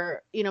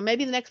more,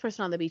 maybe the next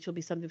person on the beach will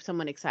be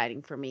someone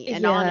exciting for me,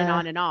 and on and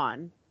on and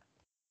on.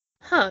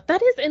 Huh,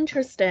 that is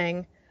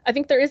interesting. I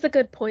think there is a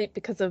good point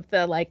because of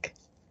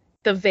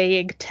the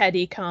vague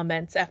Teddy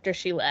comments after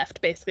she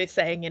left, basically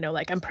saying,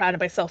 I'm proud of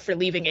myself for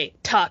leaving a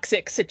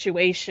toxic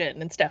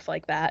situation and stuff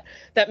like that.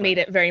 That made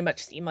it very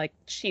much seem like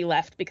she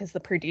left because the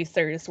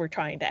producers were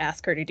trying to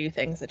ask her to do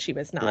things that she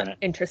was not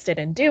interested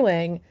in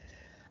doing.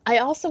 I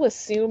also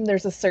assume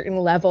there's a certain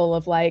level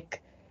of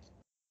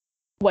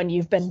when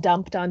you've been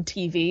dumped on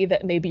TV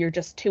that maybe you're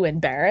just too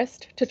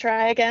embarrassed to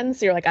try again.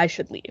 So you're like, I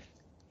should leave,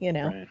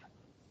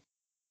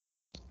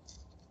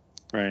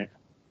 Right.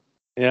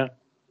 Yeah.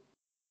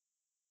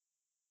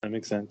 That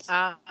makes sense.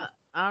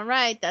 All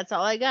right. That's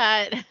all I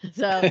got.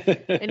 So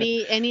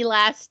any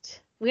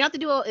last, we don't have to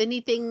do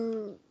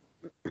anything,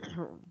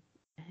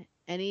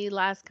 any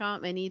last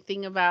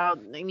anything about,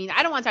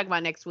 I don't want to talk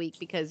about next week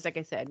because like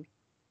I said.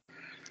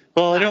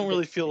 Well, I don't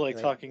really feel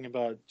like talking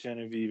about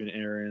Genevieve and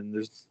Aaron.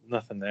 There's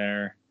nothing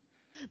there.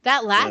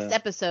 That last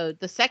episode,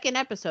 the second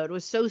episode,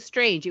 was so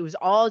strange. It was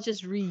all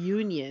just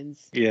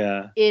reunions.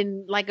 Yeah.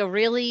 In a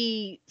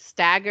really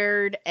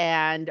staggered,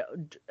 and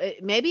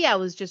maybe I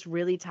was just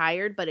really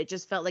tired, but it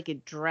just felt like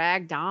it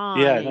dragged on.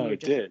 Yeah, no, it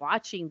did.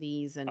 Watching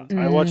these, and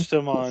I watched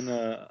them on.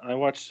 I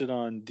watched it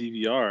on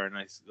DVR, and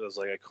I was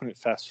like, I couldn't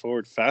fast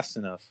forward fast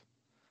enough.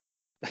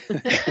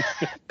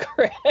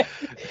 Correct.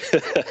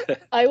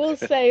 I will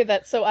say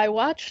that. So I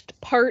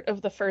watched part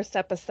of the first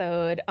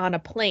episode on a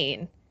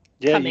plane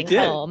coming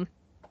home.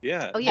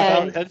 Yeah.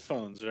 Without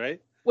headphones,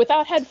 right?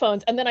 Without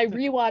headphones, and then I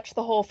rewatched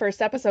the whole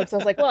first episode. So I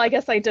was like, well, I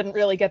guess I didn't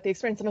really get the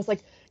experience. And I was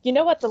like, you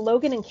know what? The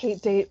Logan and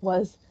Kate date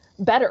was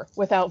better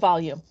without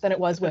volume than it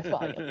was with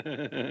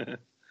volume.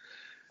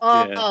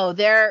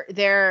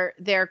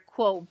 Their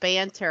quote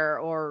banter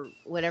or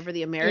whatever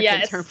the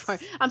American term for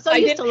it. I'm so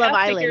used to Love Island.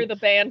 I didn't hear the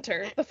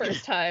banter the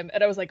first time,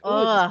 and I was like,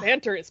 oh, this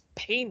banter is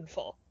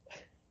painful.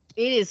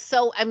 It is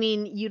so.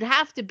 You'd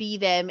have to be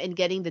them in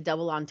getting the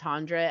double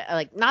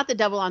entendre, not the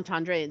double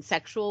entendre in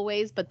sexual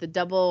ways, but the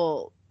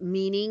double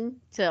meaning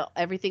to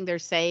everything they're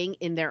saying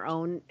in their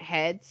own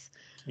heads.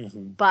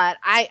 Mm-hmm. But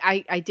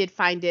I did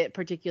find it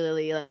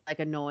particularly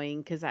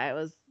annoying because I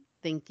was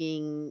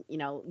thinking,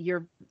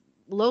 you're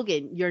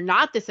Logan, you're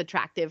not this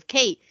attractive.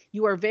 Kate,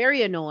 you are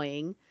very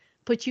annoying.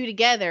 Put you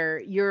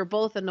together, you're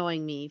both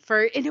annoying me.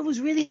 And it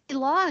was really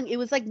long. It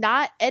was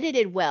not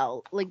edited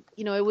well.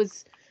 It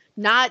was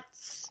not.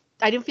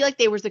 I didn't feel like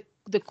there was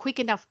the quick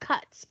enough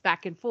cuts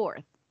back and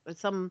forth.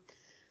 Some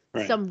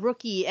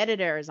rookie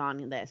editors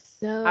on this.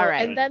 No, all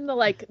right. And then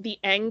the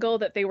angle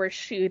that they were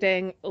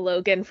shooting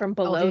Logan from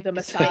below the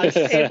massage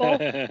table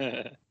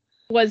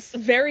was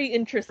very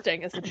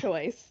interesting as a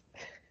choice.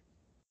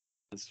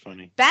 That's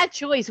funny. Bad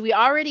choice. We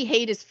already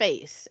hate his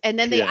face, and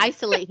then they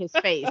isolate his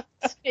face,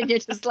 and you're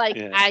just like,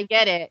 I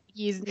get it.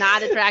 He's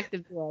not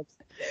attractive to us.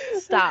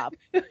 Stop.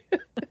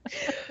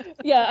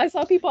 Yeah, I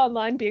saw people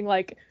online being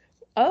like,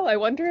 oh, I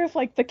wonder if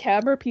the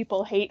camera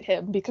people hate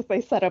him because they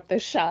set up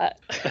this shot.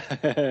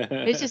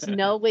 There's just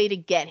no way to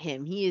get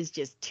him. He is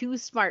just too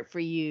smart for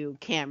you,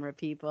 camera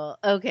people.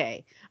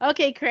 Okay,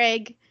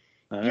 Craig,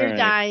 you're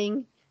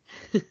dying.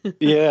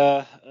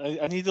 Yeah,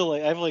 I need to I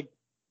have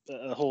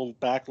a whole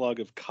backlog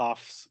of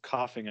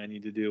coughing I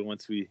need to do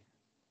once we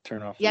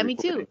turn off. Yeah, me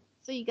too.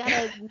 So you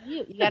gotta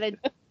mute. You gotta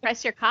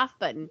press your cough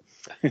button.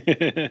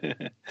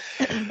 But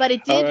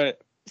it did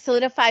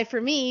solidify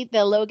for me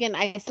the Logan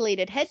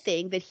isolated head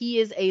thing that he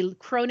is a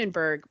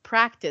Cronenberg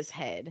practice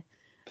head.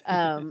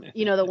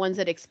 The ones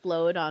that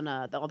explode on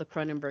all the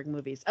Cronenberg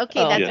movies.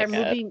 Okay,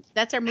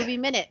 that's our movie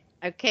minute.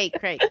 Okay,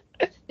 Craig.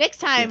 Next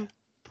time,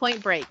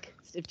 Point Break.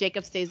 If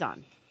Jacob stays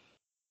on.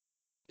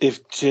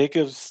 If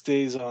Jacob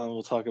stays on,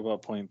 we'll talk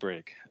about Point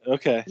Break.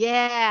 Okay.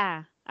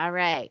 Yeah. All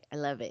right. I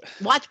love it.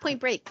 Watch Point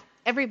Break.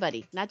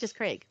 Everybody, not just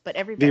Craig, but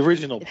everybody. The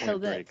original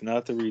Point Break,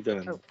 not the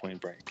redone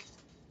Point Break.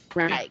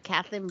 Right.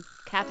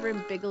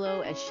 Catherine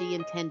Bigelow as she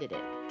intended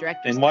it.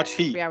 Director. And watch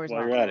Heat while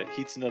you're at it.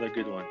 Heat's another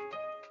good one.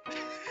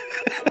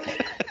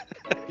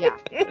 Yeah.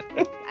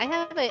 I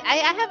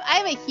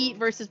have a Heat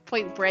versus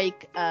Point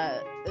Break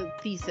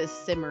thesis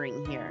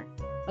simmering here.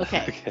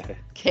 Okay.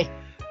 Okay.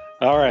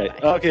 All right.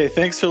 Bye. Okay.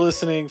 Thanks for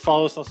listening.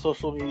 Follow us on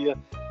social media.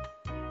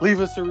 Leave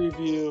us a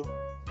review,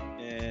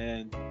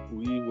 and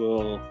we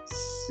will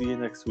see you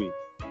next week.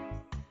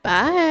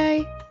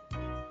 Bye.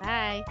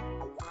 Bye.